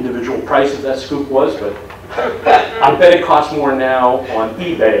what the individual price of that scoop was, but I bet it costs more now on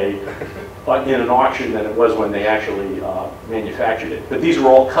eBay in an auction than it was when they actually manufactured it. But these were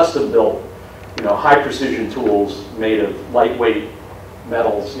all custom-built, high precision tools made of lightweight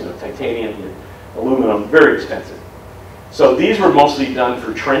metals, titanium, aluminum, very expensive. So these were mostly done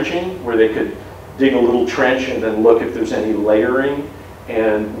for trenching, where they could dig a little trench and then look if there's any layering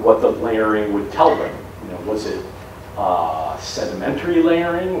and what the layering would tell them. Was it sedimentary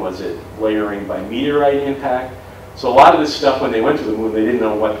layering? Was it layering by meteorite impact? So a lot of this stuff, when they went to the moon, they didn't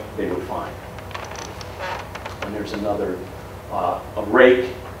know what they would find. And there's another, a rake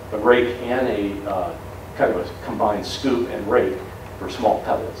and a kind of a combined scoop and rake for small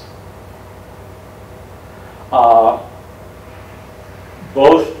pebbles.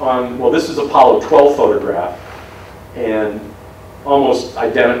 Both on, well, this is Apollo 12 photograph, and almost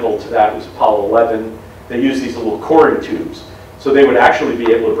identical to that was Apollo 11. They used these little coring tubes. So they would actually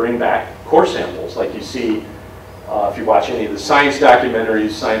be able to bring back core samples, like you see if you watch any of the science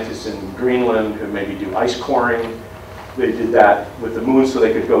documentaries, scientists in Greenland who maybe do ice coring. They did that with the moon so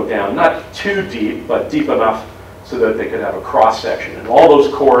they could go down, not too deep, but deep enough so that they could have a cross section. And all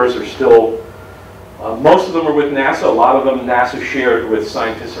those cores are still, most of them are with NASA. A lot of them NASA shared with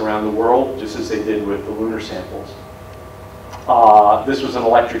scientists around the world, just as they did with the lunar samples. This was an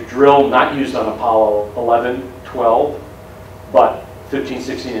electric drill, not used on Apollo 11, 12, but 15,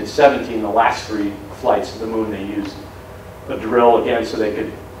 16, and 17, the last 3 flights to the moon, they used a drill again so they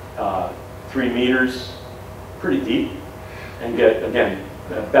could 3 meters, pretty deep, and get, again,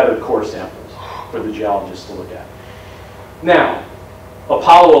 better core samples for the geologists to look at. Now,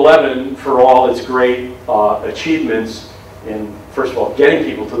 Apollo 11, for all its great achievements in, first of all, getting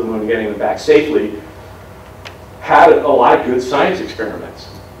people to the moon and getting them back safely, had a lot of good science experiments.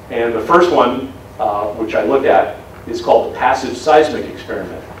 And the first one, which I looked at, is called the passive seismic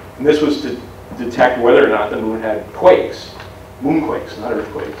experiment. And this was to detect whether or not the moon had quakes, moonquakes, not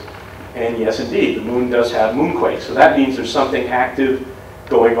earthquakes. And yes, indeed, the moon does have moonquakes. So that means there's something active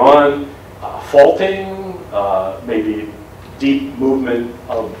going on, faulting, maybe deep movement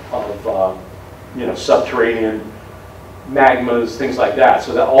of subterranean magmas, things like that.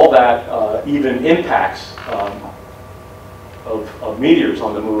 So that all that even impacts of meteors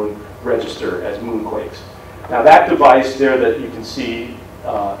on the moon register as moonquakes. Now that device there that you can see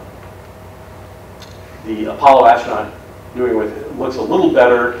the Apollo astronaut doing with it looks a little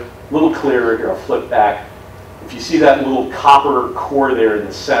better, a little clearer. Here, I'll flip back. If you see that little copper core there in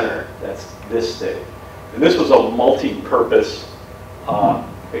the center, that's this thing. And this was a multi-purpose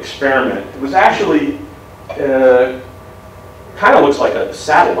experiment. It was actually, kind of looks like a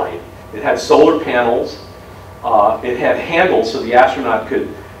satellite. It had solar panels. It had handles so the astronaut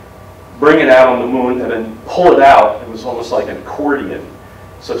could bring it out on the moon and then pull it out. It was almost like an accordion.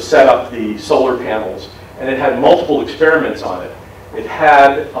 So set up the solar panels. And it had multiple experiments on it. It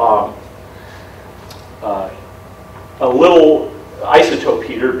had a little isotope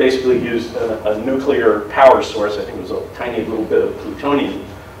heater, basically used a nuclear power source. I think it was a tiny little bit of plutonium,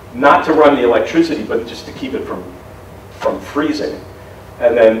 not to run the electricity, but just to keep it from freezing.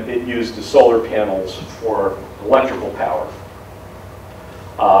 And then it used the solar panels for electrical power.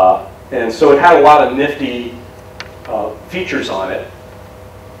 And so it had a lot of nifty features on it.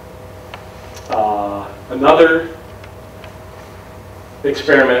 Another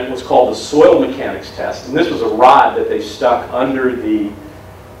experiment was called the soil mechanics test, and this was a rod that they stuck under the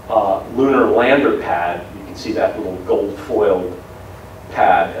lunar lander pad. You can see that little gold foiled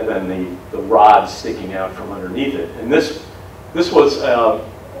pad, and then the rod sticking out from underneath it. And this was a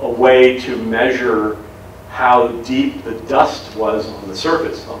way to measure how deep the dust was on the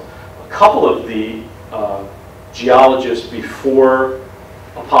surface. A couple of the geologists before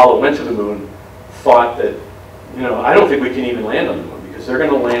Apollo went to the moon thought that, I don't think we can even land on the moon, because they're going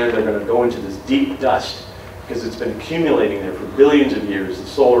to land, they're going to go into this deep dust, because it's been accumulating there for billions of years. The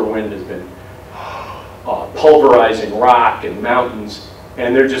solar wind has been pulverizing rock and mountains,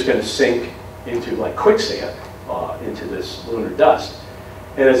 and they're just going to sink into like quicksand, into this lunar dust.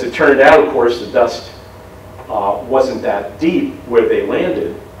 And as it turned out, of course, the dust wasn't that deep where they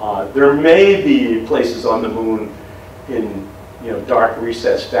landed. There may be places on the moon in dark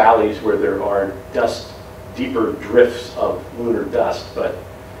recessed valleys where there are deeper drifts of lunar dust, but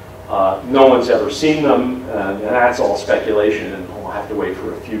no one's ever seen them, and that's all speculation, and we'll have to wait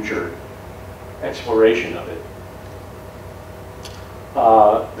for a future exploration of it.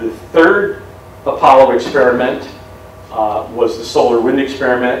 The third Apollo experiment was the solar wind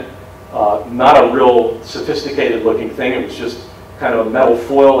experiment. Not a real sophisticated looking thing. It was just kind of a metal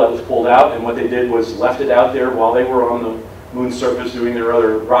foil that was pulled out, and what they did was left it out there while they were on the moon's surface doing their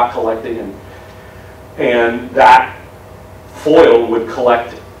other rock collecting, and that foil would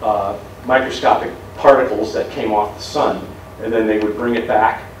collect microscopic particles that came off the sun, and then they would bring it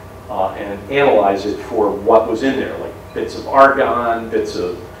back and analyze it for what was in there, like bits of argon, bits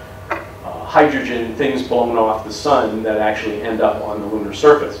of hydrogen, things blown off the sun that actually end up on the lunar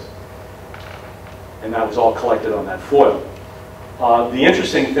surface. And that was all collected on that foil. The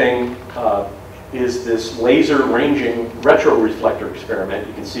interesting thing is this laser ranging retroreflector experiment.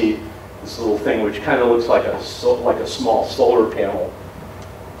 You can see this little thing which kind of looks like a small solar panel.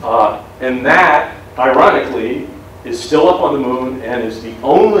 And that, ironically, is still up on the moon and is the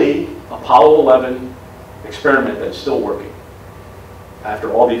only Apollo 11 experiment that's still working.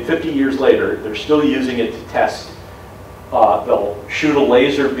 After all the 50 years later, they're still using it to test. They'll shoot a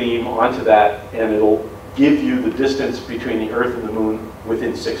laser beam onto that, and it'll give you the distance between the Earth and the moon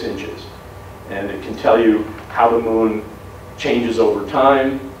within 6 inches. And it can tell you how the moon changes over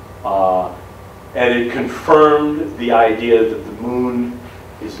time. And it confirmed the idea that the moon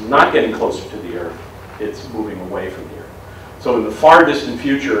is not getting closer to the Earth. It's moving away from the Earth. So in the far distant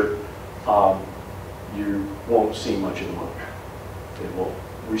future, you won't see much of the moon. It will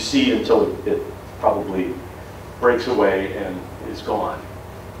recede until it probably breaks away and is gone.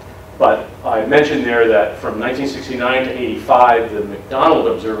 But I mentioned there that from 1969 to 85, the McDonald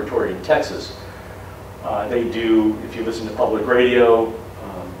Observatory in Texas, they do, if you listen to public radio,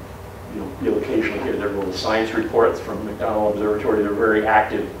 you'll occasionally hear their little science reports from McDonald Observatory. They're a very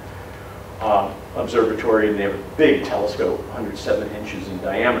active observatory, and they have a big telescope, 107 inches in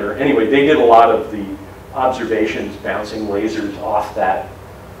diameter. Anyway, they did a lot of the observations, bouncing lasers off that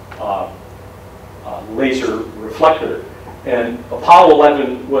laser reflector. And Apollo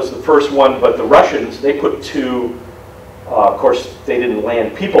 11 was the first one, but the Russians, they put two, of course, they didn't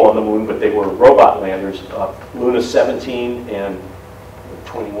land people on the moon, but they were robot landers, Luna 17 and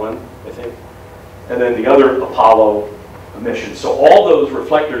 21, I think. And then the other Apollo mission. So all those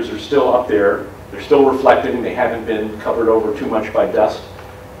reflectors are still up there. They're still reflecting. They haven't been covered over too much by dust.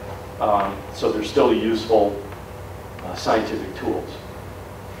 So they're still useful scientific tools.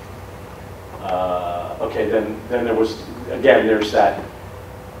 Okay, then there was, again, there's that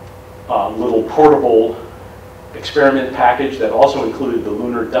little portable experiment package that also included the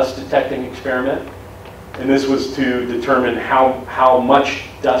lunar dust detecting experiment. And this was to determine how much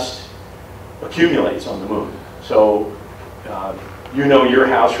dust accumulates on the moon. So you know your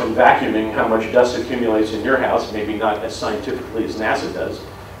house from vacuuming, how much dust accumulates in your house, maybe not as scientifically as NASA does.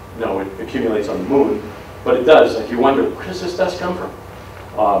 No, it accumulates on the moon. But it does. Like, you wonder, where does this dust come from?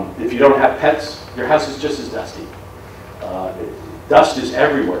 If you don't have pets, your house is just as dusty. Dust is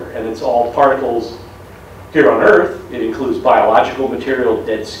everywhere, and it's all particles. Here on Earth, it includes biological material,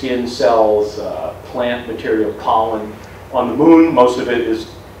 dead skin cells, plant material, pollen. On the moon, most of it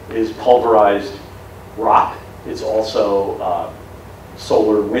is pulverized rock. It's also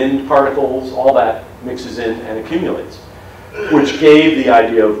solar wind particles. All that mixes in and accumulates, which gave the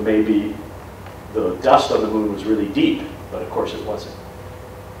idea of maybe the dust on the moon was really deep, but of course it wasn't.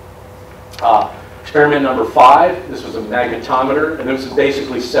 Experiment number 5, this was a magnetometer, and it was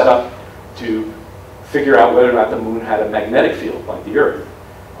basically set up to figure out whether or not the moon had a magnetic field like the Earth.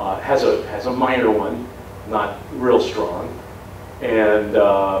 It has a minor one, not real strong, and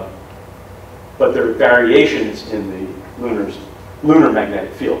but there are variations in the lunar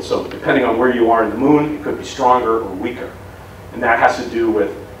magnetic field. So depending on where you are in the moon, it could be stronger or weaker, and that has to do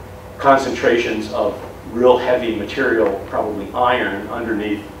with concentrations of real heavy material, probably iron,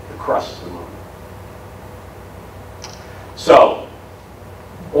 underneath the crust of the moon. So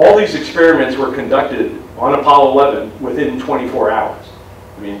all these experiments were conducted on Apollo 11 within 24 hours.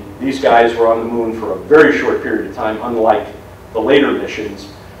 I mean, these guys were on the moon for a very short period of time, unlike the later missions.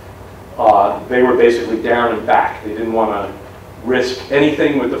 They were basically down and back. They didn't want to risk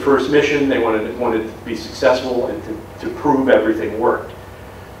anything with the first mission. They wanted to be successful and to prove everything worked.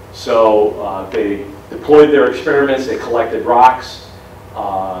 So they deployed their experiments. They collected rocks.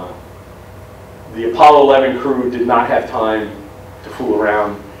 The Apollo 11 crew did not have time to fool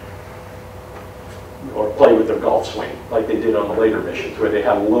around or play with their golf swing like they did on the later missions, where they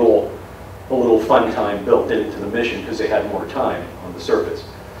had a little fun time built into the mission because they had more time on the surface.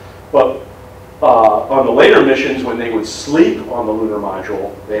 But on the later missions, when they would sleep on the lunar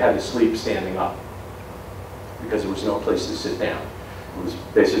module, they had to sleep standing up because there was no place to sit down. It was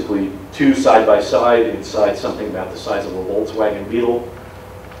basically 2 side by side inside something about the size of a Volkswagen Beetle,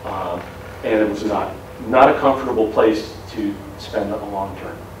 and it was not a comfortable place to spend a long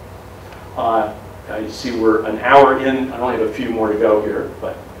term. I see we're an hour in. I only have a few more to go here,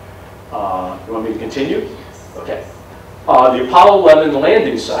 but you want me to continue? Okay. The Apollo 11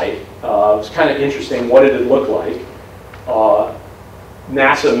 landing site was kind of interesting. What did it look like?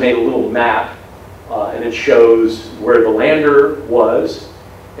 NASA made a little map, and it shows where the lander was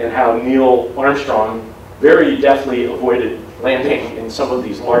and how Neil Armstrong very deftly avoided landing in some of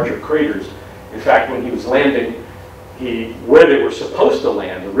these larger craters. In fact, when he was landing, where they were supposed to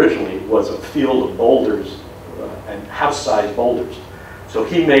land originally was a field of boulders and house-sized boulders. So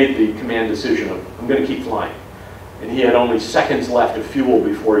he made the command decision of, I'm going to keep flying. And he had only seconds left of fuel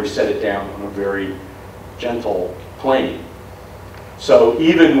before he set it down on a very gentle plane. So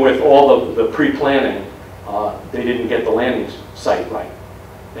even with all the pre-planning, they didn't get the landing site right.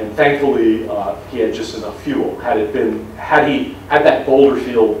 And thankfully, he had just enough fuel. Had that boulder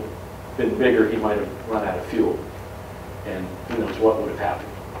field been bigger, he might have run out of fuel. And who knows what would have happened.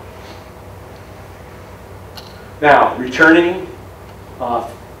 Now, returning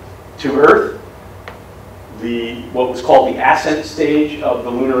to Earth, what was called the ascent stage of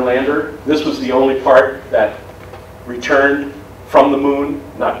the lunar lander. This was the only part that returned from the moon,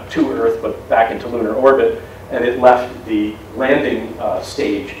 not to Earth, but back into lunar orbit, and it left the landing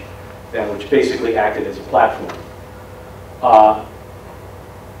stage, which basically acted as a platform.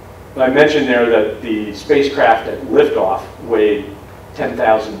 I mentioned there that the spacecraft at liftoff weighed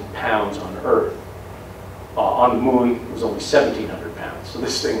 10,000 pounds on Earth. On the moon, it was only 1,700 pounds. So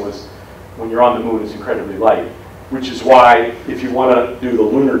this thing was, when you're on the moon, it's incredibly light, which is why if you want to do the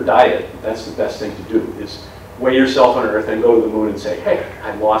lunar diet, that's the best thing to do, is weigh yourself on Earth and go to the moon and say, hey,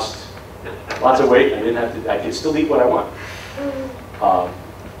 I lost lots of weight. I can still eat what I want.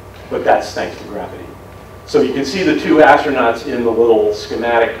 But that's thanks to gravity. So you can see the 2 astronauts in the little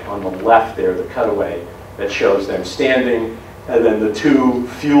schematic on the left there, the cutaway, that shows them standing, and then the 2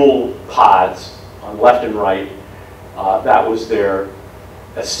 fuel pods on left and right. That was their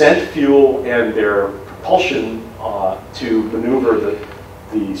ascent fuel and their propulsion to maneuver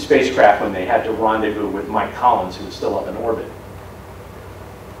the spacecraft when they had to rendezvous with Mike Collins, who was still up in orbit.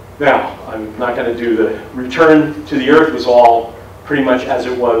 Now, I'm not going to do the return to the Earth. Was all pretty much as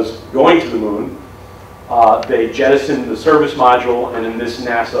it was going to the moon. They jettisoned the service module, and in this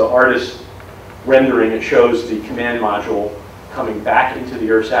NASA artist rendering, it shows the command module coming back into the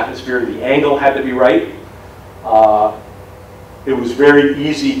Earth's atmosphere. The angle had to be right. It was very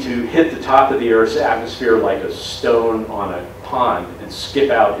easy to hit the top of the Earth's atmosphere like a stone on a pond and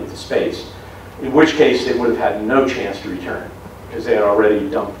skip out into space, in which case they would have had no chance to return because they had already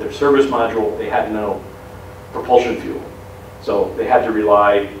dumped their service module. They had no propulsion fuel. So they had to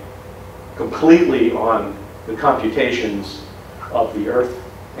rely completely on the computations of the Earth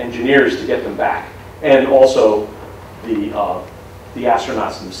engineers to get them back, and also the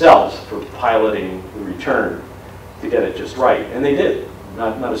astronauts themselves for piloting the return to get it just right. And they did.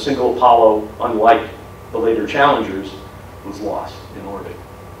 Not a single Apollo, unlike the later Challengers, was lost in orbit.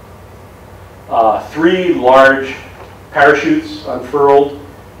 3 large parachutes unfurled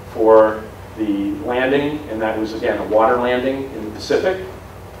for the landing, and that was, again, a water landing in the Pacific.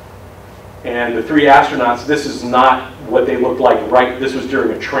 And the 3 astronauts, this is not what they looked like this was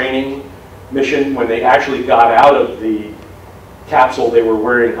during a training mission. When they actually got out of the capsule, they were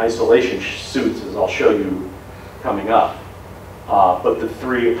wearing isolation suits, as I'll show you coming up. But the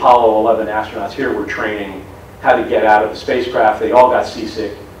 3 Apollo 11 astronauts here were training how to get out of the spacecraft. They all got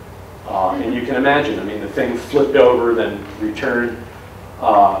seasick. And you can imagine, I mean, the thing flipped over, then returned.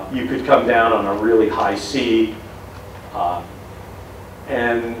 You could come down on a really high sea.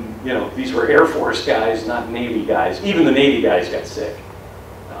 And, you know, these were Air Force guys, not Navy guys. Even the Navy guys got sick.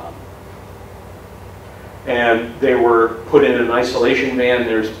 And they were put in an isolation van.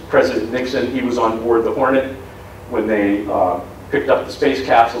 There's President Nixon. He was on board the Hornet when they picked up the space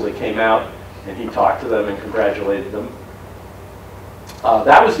capsule. They came out, and he talked to them and congratulated them.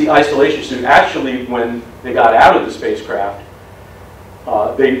 That was the isolation suit. Actually, when they got out of the spacecraft,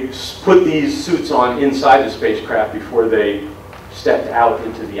 they put these suits on inside the spacecraft before they stepped out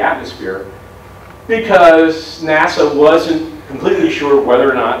into the atmosphere, because NASA wasn't completely sure whether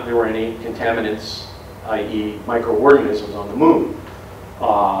or not there were any contaminants, i.e. microorganisms, on the moon.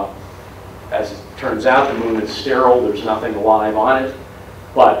 As it turns out, the moon is sterile. There's nothing alive on it.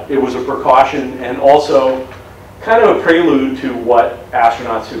 But it was a precaution, and also kind of a prelude to what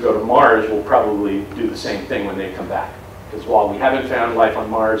astronauts who go to Mars will probably do the same thing when they come back. Because while we haven't found life on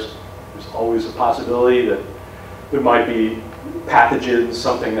Mars, there's always a possibility that there might be pathogens,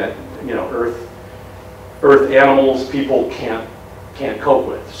 something that, you know, Earth animals, people can't cope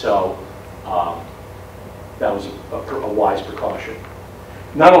with. So that was a wise precaution.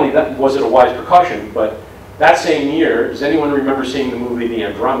 Not only that was it a wise precaution, but that same year, does anyone remember seeing the movie The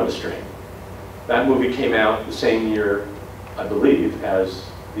Andromeda Strain? That movie came out the same year, I believe, as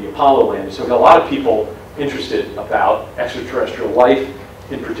the Apollo landing. So we got a lot of people interested about extraterrestrial life,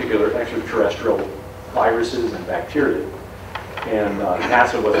 in particular extraterrestrial viruses and bacteria. And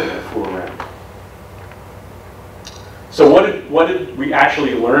NASA wasn't going to fool around. So what did we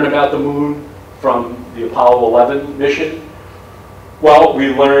actually learn about the moon from the Apollo 11 mission? Well, we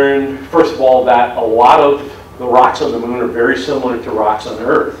learned, first of all, that a lot of the rocks on the moon are very similar to rocks on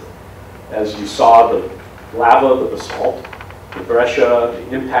Earth. As you saw, the lava, the basalt, the breccia,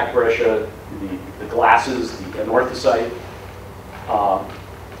 the impact breccia, the glasses, the anorthosite.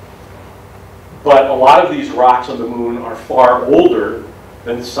 But a lot of these rocks on the moon are far older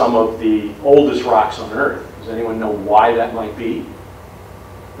than some of the oldest rocks on Earth. Does anyone know why that might be?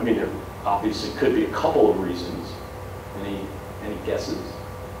 I mean, there obviously could be a couple of reasons. Any guesses?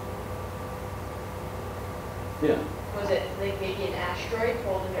 Yeah. Was it like maybe an asteroid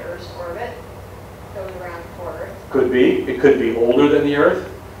pulled into Earth's orbit, going around for Earth? Could be. It could be older than the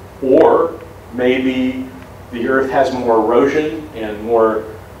Earth, or maybe the Earth has more erosion and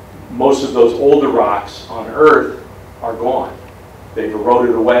most of those older rocks on Earth are gone. They've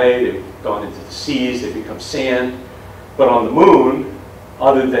eroded away, they've gone into the seas, they've become sand. But on the moon,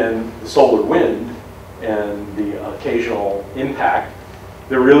 other than the solar wind and the occasional impact,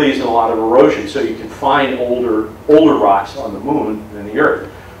 there really isn't a lot of erosion. So you can find older rocks on the moon than the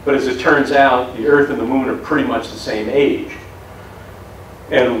Earth. But as it turns out, the Earth and the moon are pretty much the same age.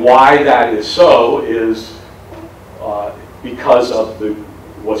 And why that is so is because of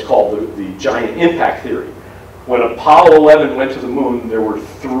what's called the giant impact theory. When Apollo 11 went to the moon, there were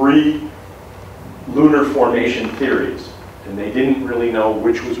 3 lunar formation theories, and they didn't really know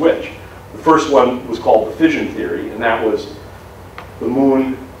which was which. The first one was called the fission theory, and that was the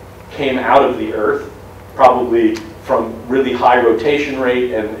moon came out of the Earth, probably from really high rotation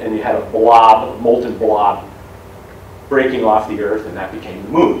rate, and you had a blob, a molten blob, breaking off the Earth, and that became the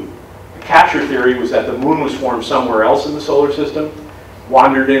moon. The capture theory was that the moon was formed somewhere else in the solar system,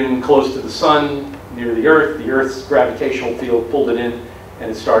 wandered in close to the sun, near the Earth's gravitational field pulled it in,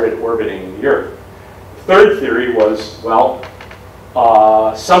 and it started orbiting the Earth. The third theory was, well,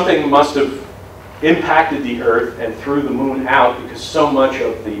 something must have impacted the Earth and threw the moon out, because so much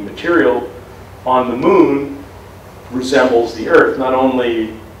of the material on the moon resembles the Earth, not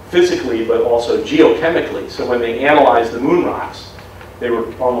only physically but also geochemically. So when they analyzed the moon rocks, they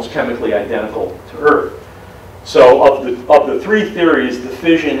were almost chemically identical to Earth. So of the 3 theories, the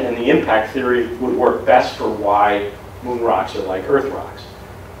fission and the impact theory would work best for why moon rocks are like Earth rocks.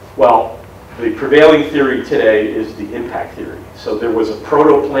 Well, The prevailing theory today is the impact theory. So there was a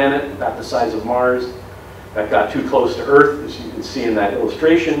protoplanet about the size of Mars that got too close to Earth, as you can see in that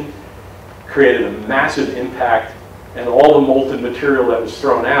illustration, created a massive impact, and all the molten material that was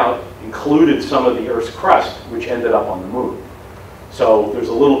thrown out included some of the Earth's crust, which ended up on the moon. So there's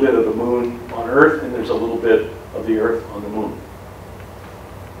a little bit of the moon on Earth, and there's a little bit of the Earth on the moon.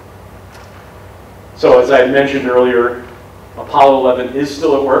 So as I mentioned earlier, Apollo 11 is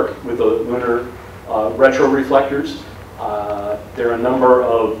still at work with the lunar retroreflectors. There are a number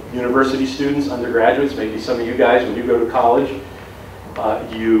of university students, undergraduates, maybe some of you guys, when you go to college,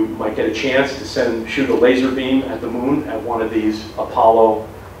 you might get a chance to shoot a laser beam at the moon at one of these Apollo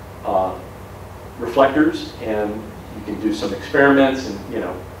reflectors, and you can do some experiments and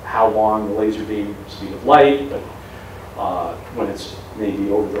how long the laser beam, speed of light, but when it's maybe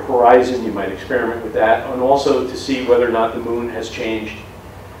over the horizon, you might experiment with that, and also to see whether or not the moon has changed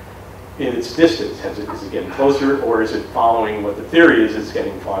in its distance. Is it getting closer, or is it following what the theory is, it's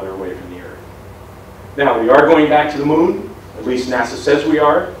getting farther away from the Earth? Now, we are going back to the moon. At least NASA says we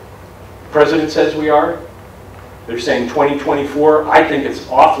are. The President says we are. They're saying 2024. I think it's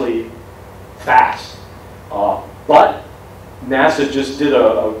awfully fast. But NASA just did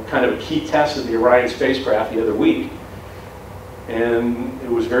a kind of key test of the Orion spacecraft the other week, and it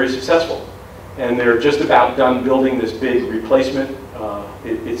was very successful. And they're just about done building this big replacement.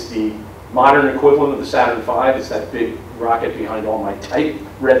 It's the modern equivalent of the Saturn V. It's that big rocket behind all my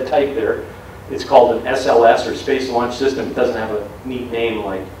red type there. It's called an SLS, or Space Launch System. It doesn't have a neat name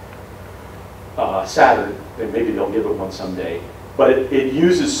like Saturn. Maybe they'll give it one someday. But it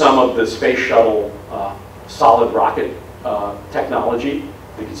uses some of the space shuttle solid rocket technology.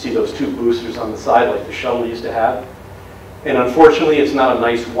 You can see those two boosters on the side like the shuttle used to have. And unfortunately, it's not a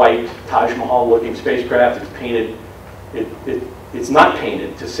nice white Taj Mahal looking spacecraft. It's painted, it's not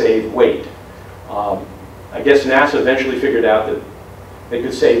painted to save weight. I guess NASA eventually figured out that they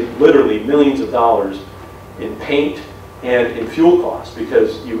could save literally millions of dollars in paint and in fuel costs,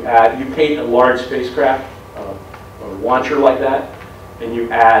 because you paint a large spacecraft, a launcher like that, and you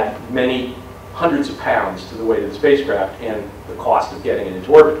add many hundreds of pounds to the weight of the spacecraft and the cost of getting it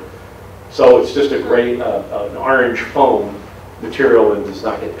into orbit. So it's just a great, an orange foam material and does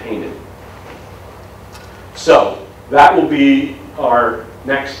not get painted. So that will be our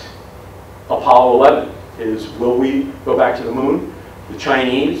next Apollo 11, is will we go back to the moon? The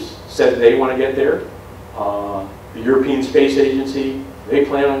Chinese said they want to get there. The European Space Agency, they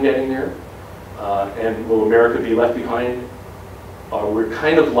plan on getting there. And will America be left behind? We're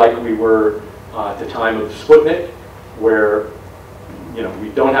kind of like we were at the time of Sputnik, where we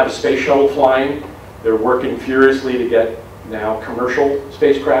don't have a space shuttle flying. They're working furiously to get now commercial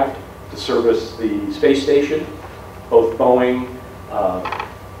spacecraft to service the space station. Both Boeing,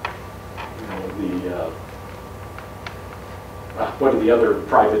 what are the other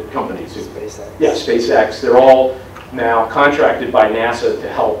private companies? SpaceX. Yeah, SpaceX. They're all now contracted by NASA to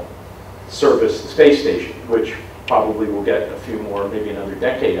help service the space station, which probably will get a few more, maybe another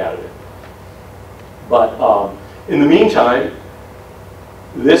decade out of it. But in the meantime,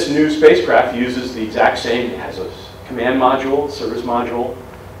 this new spacecraft uses the exact same. It has a command module, service module.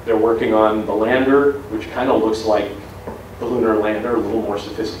 They're working on the lander, which kind of looks like the lunar lander, a little more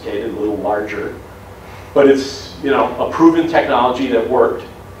sophisticated, a little larger. But it's a proven technology that worked,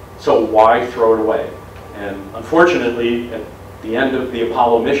 so why throw it away? And unfortunately, at the end of the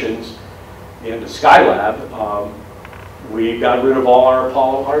Apollo missions, the end of Skylab, we got rid of all our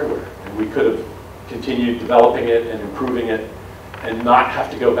Apollo hardware. And we could have continued developing it and improving it and not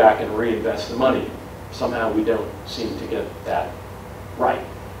have to go back and reinvest the money. Somehow we don't seem to get that right.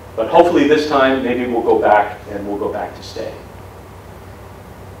 But hopefully this time, maybe we'll go back, and we'll go back to stay.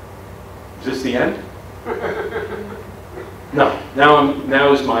 Is this the end? No.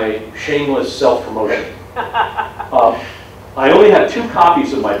 Now is my shameless self-promotion. I only have 2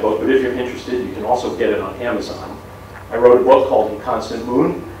 copies of my book, but if you're interested, you can also get it on Amazon. I wrote a book called Inconstant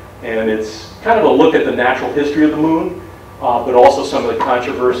Moon, and it's kind of a look at the natural history of the moon, but also some of the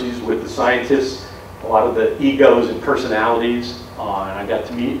controversies with the scientists, a lot of the egos and personalities, and I got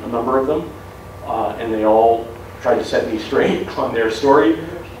to meet a number of them, and they all tried to set me straight on their story.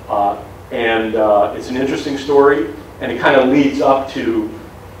 It's an interesting story, and it kind of leads up to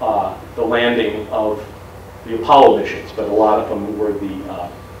the landing of the Apollo missions, but a lot of them were the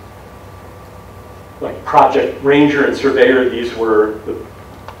like Project Ranger and Surveyor. These were the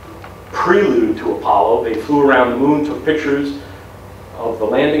prelude to Apollo. They flew around the moon, took pictures of the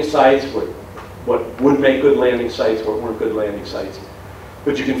landing sites, what would make good landing sites, what weren't good landing sites.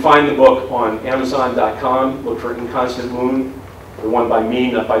 But you can find the book on Amazon.com. Look for Inconstant Moon. The one by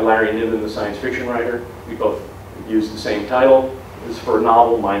me, not by Larry Niven, the science fiction writer. We both used the same title. It's for a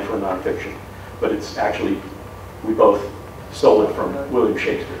novel, mine for a nonfiction. But it's actually, we both stole it from William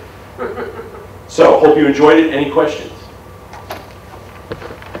Shakespeare. So, hope you enjoyed it. Any questions?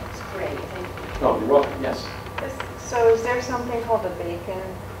 It's great, thank you. Oh, you're welcome, yes. So is there something called the Bacon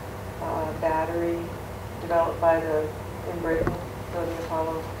battery developed by in Britain for the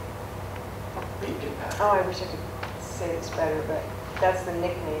Apollo? Bacon battery. Oh, I wish I could say this better, but that's the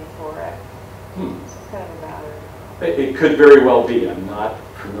nickname for it. It's kind of a battery. It could very well be. I'm not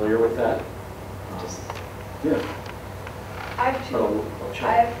familiar with that. Just Yeah. I have two. I'll check.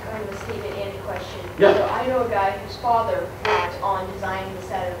 I have kind of a statement and a question. Yeah. So I know a guy whose father worked on designing the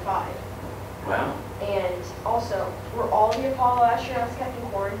Saturn V. Wow. And also, were all the Apollo astronauts kept in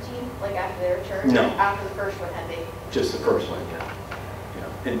quarantine, like after their return? No. After the first one, had they? Just the first one, yeah.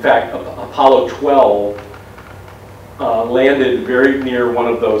 In fact, Apollo 12 landed very near one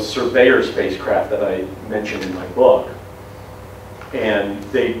of those surveyor spacecraft that I mentioned in my book. And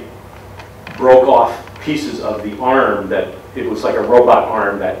they broke off pieces of the arm that, it was like a robot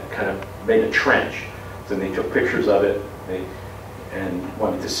arm that kind of made a trench. So they took pictures of it and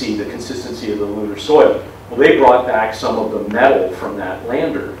wanted to see the consistency of the lunar soil. Well, they brought back some of the metal from that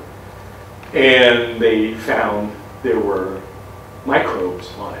lander, and they found there were microbes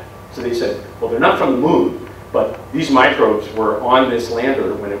on it. So they said, well, they're not from the moon, but these microbes were on this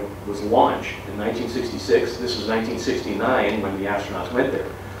lander when it was launched in 1966. This was 1969 when the astronauts went there.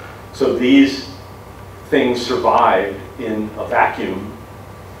 So these things survived in a vacuum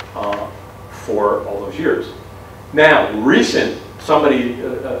for all those years. Now, a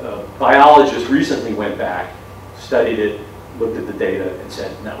biologist recently went back, studied it, looked at the data, and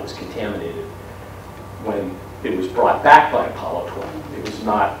said, no, it was contaminated when it was brought back by Apollo 12. It was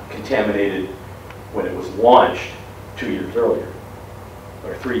not contaminated when it was launched 2 years earlier,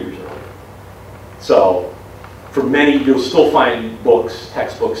 or 3 years earlier. So, for many, you'll still find books,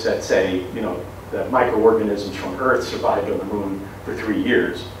 textbooks that say, you know, that microorganisms from Earth survived on the moon for 3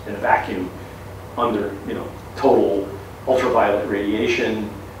 years in a vacuum under, you know, total ultraviolet radiation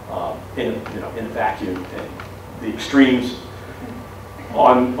in a vacuum. And the extremes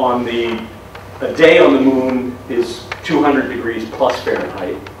on a day on the moon is 200 degrees plus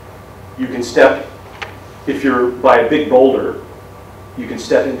Fahrenheit. You can step, if you're by a big boulder, you can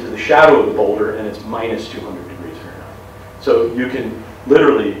step into the shadow of the boulder and it's minus 200 degrees Fahrenheit. So you can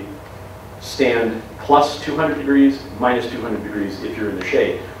literally stand plus 200 degrees, minus 200 degrees if you're in the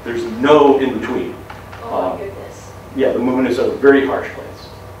shade. There's no in between. Oh my goodness. Yeah, the moon is a very harsh place.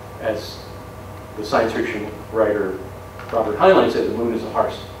 As the science fiction writer Robert Heinlein said, the moon is a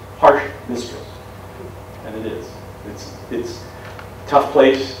harsh mistress. And it is. It's a tough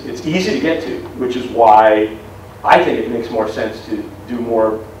place. It's easy to get to, which is why I think it makes more sense to do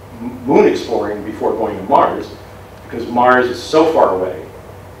more moon exploring before going to Mars, because Mars is so far away,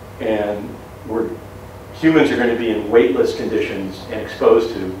 and humans are going to be in weightless conditions and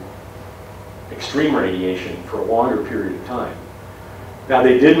exposed to extreme radiation for a longer period of time. Now,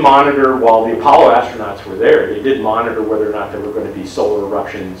 they did monitor, while the Apollo astronauts were there, they did monitor whether or not there were going to be solar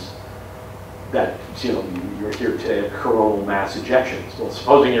eruptions that, you know, you're here today, coronal mass ejections. Well,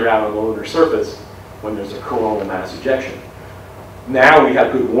 supposing you're out on the lunar surface when there's a coronal mass ejection. Now we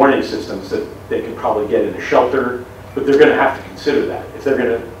have good warning systems that they could probably get in a shelter, but they're going to have to consider that. If they're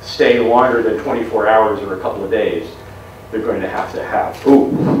going to stay longer than 24 hours or a couple of days, they're going to have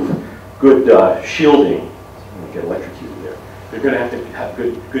good shielding. I'm going to get electrocuted there. They're going to have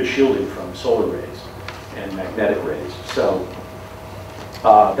good shielding from solar rays and magnetic rays. So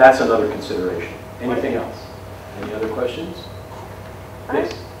that's another consideration. Anything else? Any other questions?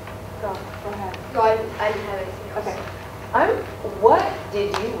 Yes? Go ahead. No, I didn't have anything else. Okay. What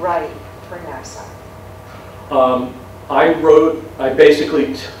did you write for NASA? I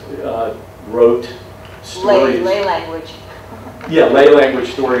basically wrote stories. Lay language. Yeah, lay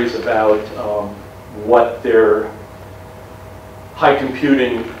language stories about what their high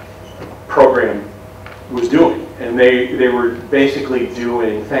computing program was doing. And they were basically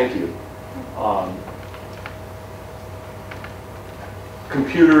doing, thank you,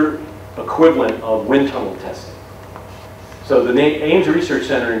 computer equivalent of wind tunnel testing. So the Ames Research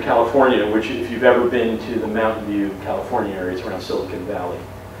Center in California, which if you've ever been to the Mountain View, California area, it's around Silicon Valley,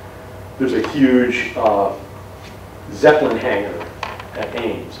 there's a huge Zeppelin hangar at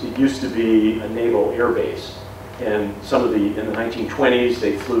Ames. It used to be a naval air base. And in the 1920s,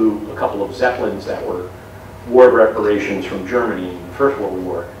 they flew a couple of Zeppelins that were war reparations from Germany in the First World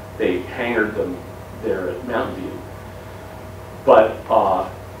War. They hangared them there at Mountain View. But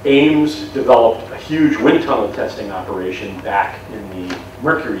Ames developed a huge wind tunnel testing operation back in the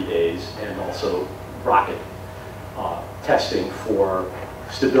Mercury days, and also rocket testing for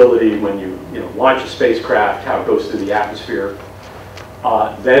stability when you launch a spacecraft, how it goes through the atmosphere.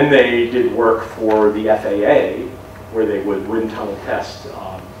 Then they did work for the FAA, where they would wind tunnel test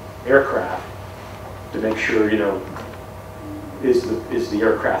aircraft to make sure, is the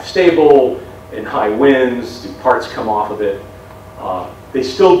aircraft stable in high winds? Do parts come off of it? They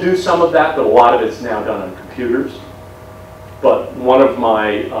still do some of that, but a lot of it's now done on computers. But one of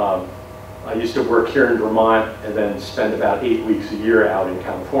my, I used to work here in Vermont and then spend about 8 weeks a year out in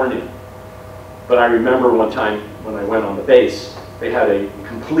California. But I remember one time when I went on the base, they had a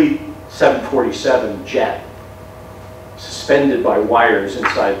complete 747 jet suspended by wires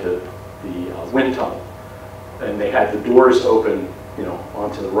inside the wind tunnel. And they had the doors open,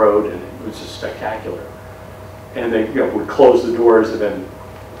 onto the road, and it was just spectacular. And they would close the doors and then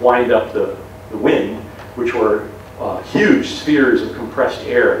wind up the wind, which were huge spheres of compressed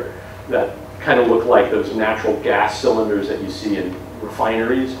air that kind of looked like those natural gas cylinders that you see in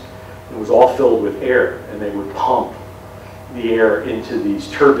refineries. It was all filled with air, and they would pump the air into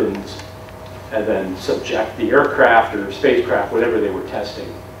these turbines and then subject the aircraft or spacecraft, whatever they were testing,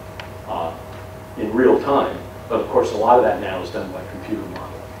 in real time. But of course, a lot of that now is done by computer modeling.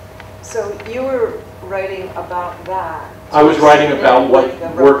 So you were writing about that? I was writing about what the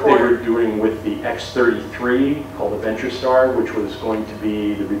work they report. were doing with the X-33, called the Venture Star, which was going to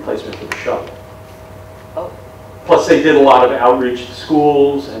be the replacement for the shuttle. Oh. Plus, they did a lot of outreach to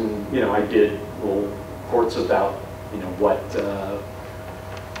schools, and I did little reports about what the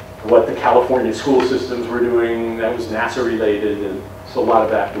California school systems were doing. That was NASA related, and so a lot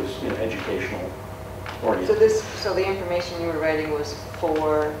of that was educational oriented. So the information you were writing was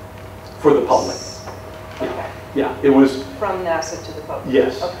for For the public. Okay. Yeah, it was. From NASA to the public.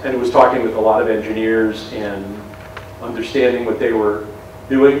 Yes, Okay. and it was talking with a lot of engineers and understanding what they were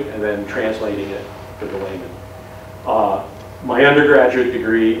doing and then translating it for the layman. My undergraduate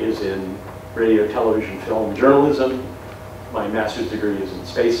degree is in radio, television, film, journalism. My master's degree is in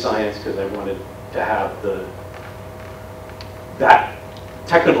space science because I wanted to have that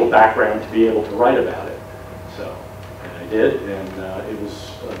technical background to be able to write about it. So, and I did, and it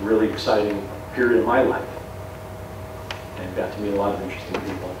was a really exciting period of my life. And got to meet a lot of interesting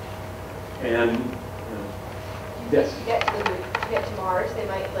people. And yes. To get to the moon, to get to Mars, they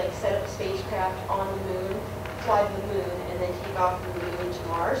might set up a spacecraft on the moon, fly to the moon, and then take off from the moon to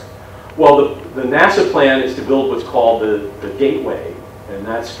Mars. Well, the NASA plan is to build what's called the Gateway, and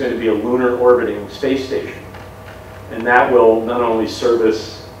that's going to be a lunar orbiting space station. And that will not only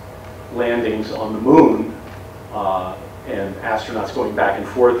service landings on the moon and astronauts going back and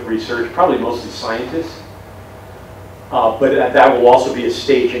forth, research, probably mostly scientists, but that will also be a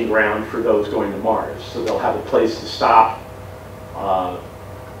staging ground for those going to Mars. So they'll have a place to stop,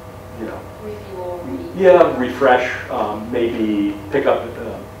 Refuel, refresh, maybe pick up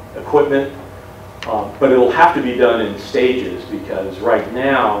equipment, but it'll have to be done in stages because right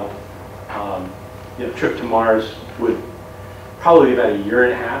now, a trip to Mars would probably be about a year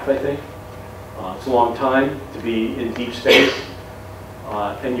and a half, I think. It's a long time to be in deep space.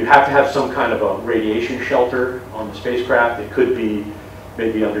 And you have to have some kind of a radiation shelter on the spacecraft. It could be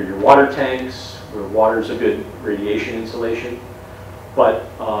maybe under your water tanks, where water's a good radiation insulation. But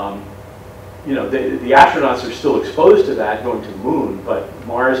the astronauts are still exposed to that going to the moon, but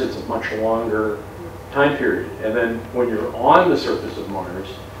Mars, it's a much longer time period. And then when you're on the surface of Mars,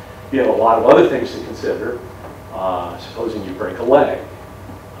 you have a lot of other things to consider. Supposing you break a leg.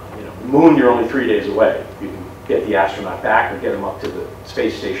 The moon, you're only 3 days away. You can get the astronaut back or get them up to the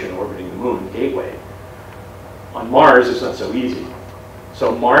space station orbiting the moon, Gateway. On Mars, it's not so easy.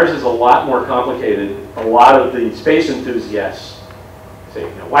 So Mars is a lot more complicated. A lot of the space enthusiasts say,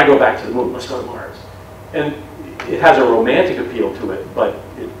 why go back to the moon? Let's go to Mars. And it has a romantic appeal to it, but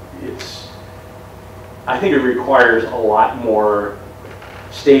I think it requires a lot more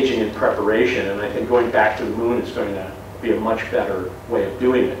staging and preparation, and I think going back to the moon is going to be a much better way of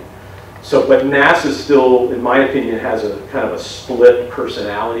doing it. So, but NASA still, in my opinion, has a kind of a split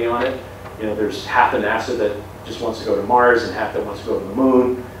personality on it. There's half of NASA that just wants to go to Mars and half that wants to go to the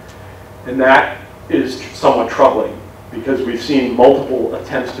moon. And that is somewhat troubling because we've seen multiple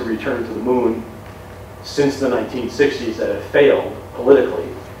attempts to return to the moon since the 1960s that have failed politically.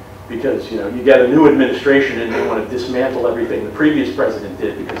 Because you get a new administration and they want to dismantle everything the previous president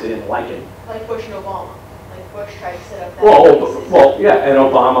did because they didn't like it. Like Bush and Obama. Like Bush tried to set up that. Well, yeah, and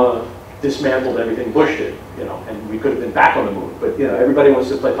Obama dismantled everything Bush did, and we could have been back on the moon. But everybody wants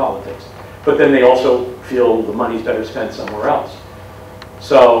to play politics. But then they also feel the money's better spent somewhere else.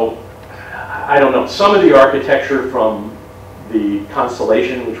 So I don't know. Some of the architecture from the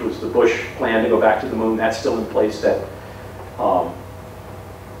Constellation, which was the Bush plan to go back to the moon, that's still in place. That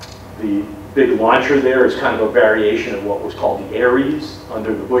the big launcher there is kind of a variation of what was called the Ares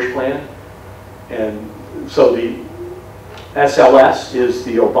under the Bush plan. And so the SLS is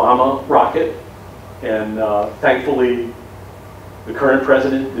the Obama rocket, and thankfully the current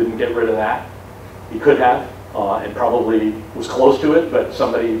president didn't get rid of that. He could have, and probably was close to it, but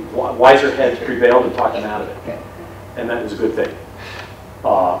somebody, wiser heads prevailed and talked him out of it. And that was a good thing.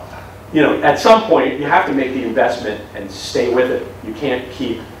 You know, at some point, you have to make the investment and stay with it. You can't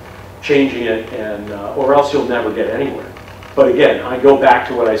keep changing it, and or else you'll never get anywhere. But again, I go back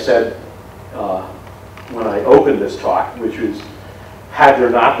to what I said when I opened this talk, which is, had there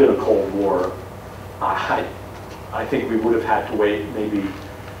not been a Cold War, I think we would have had to wait maybe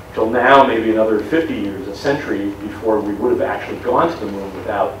till now, maybe another 50 years, a century, before we would have actually gone to the moon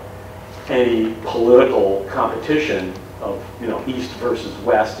without any political competition of, you know, East versus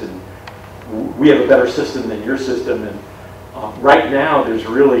West, and we have a better system than your system, and right now there's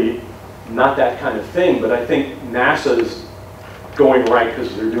really not that kind of thing, but I think NASA's going right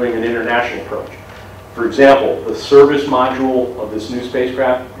because they're doing an international approach. For example, the service module of this new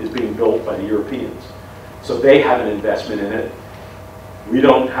spacecraft is being built by the Europeans, so they have an investment in it. We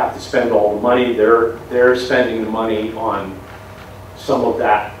don't have to spend all the money. They're spending the money on some of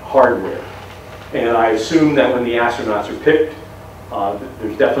that hardware. And I assume that when the astronauts are picked,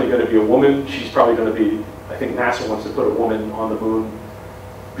 there's definitely going to be a woman. She's probably going to be, I think NASA wants to put a woman on the moon,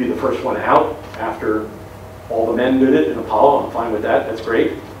 be the first one out after all the men did it in Apollo. I'm fine with that. That's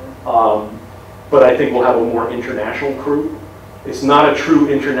great. But I think we'll have a more international crew. It's not a true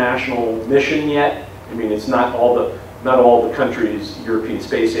international mission yet. I mean, it's not all the countries, European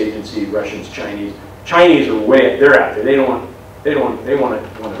Space Agency, Russians, Chinese. Chinese are way, they're out there. They want it all. They want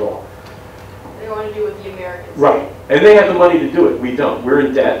to do what the Americans do. Right, and they have the money to do it. We don't. We're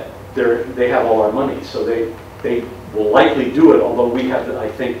in debt. They have all our money, so they will likely do it. Although we have, I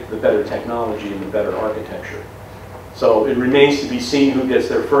think, the better technology and the better architecture. So it remains to be seen who gets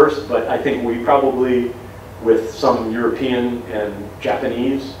there first. But I think we probably, with some European and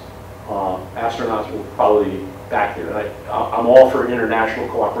Japanese astronauts, will probably back there. And I'm all for international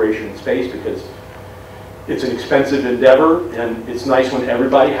cooperation in space because it's an expensive endeavor, and it's nice when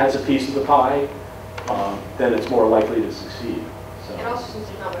everybody has a piece of the pie. Then it's more likely to succeed. So. And also, since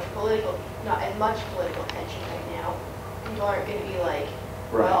there's not as much political tension right now, people aren't going to be like,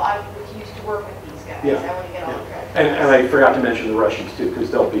 right. well, I refuse to work with these guys. Yeah. I want to get all the credit. And I forgot to mention the Russians too, because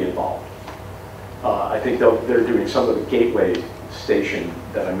they'll be involved. I think they're doing some of the gateway station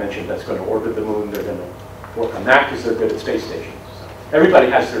that I mentioned that's going to orbit the moon. They're going to work on that because they're good at space stations. So everybody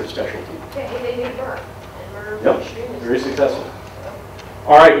has their specialty. Yeah, they did Burr. And Burr Yep, was extremely very successful. So.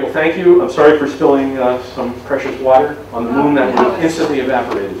 All right, well, thank you. I'm sorry for spilling some precious water on the moon that would have instantly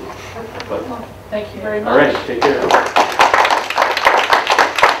evaporated. But, Thank you very much. all right, take care.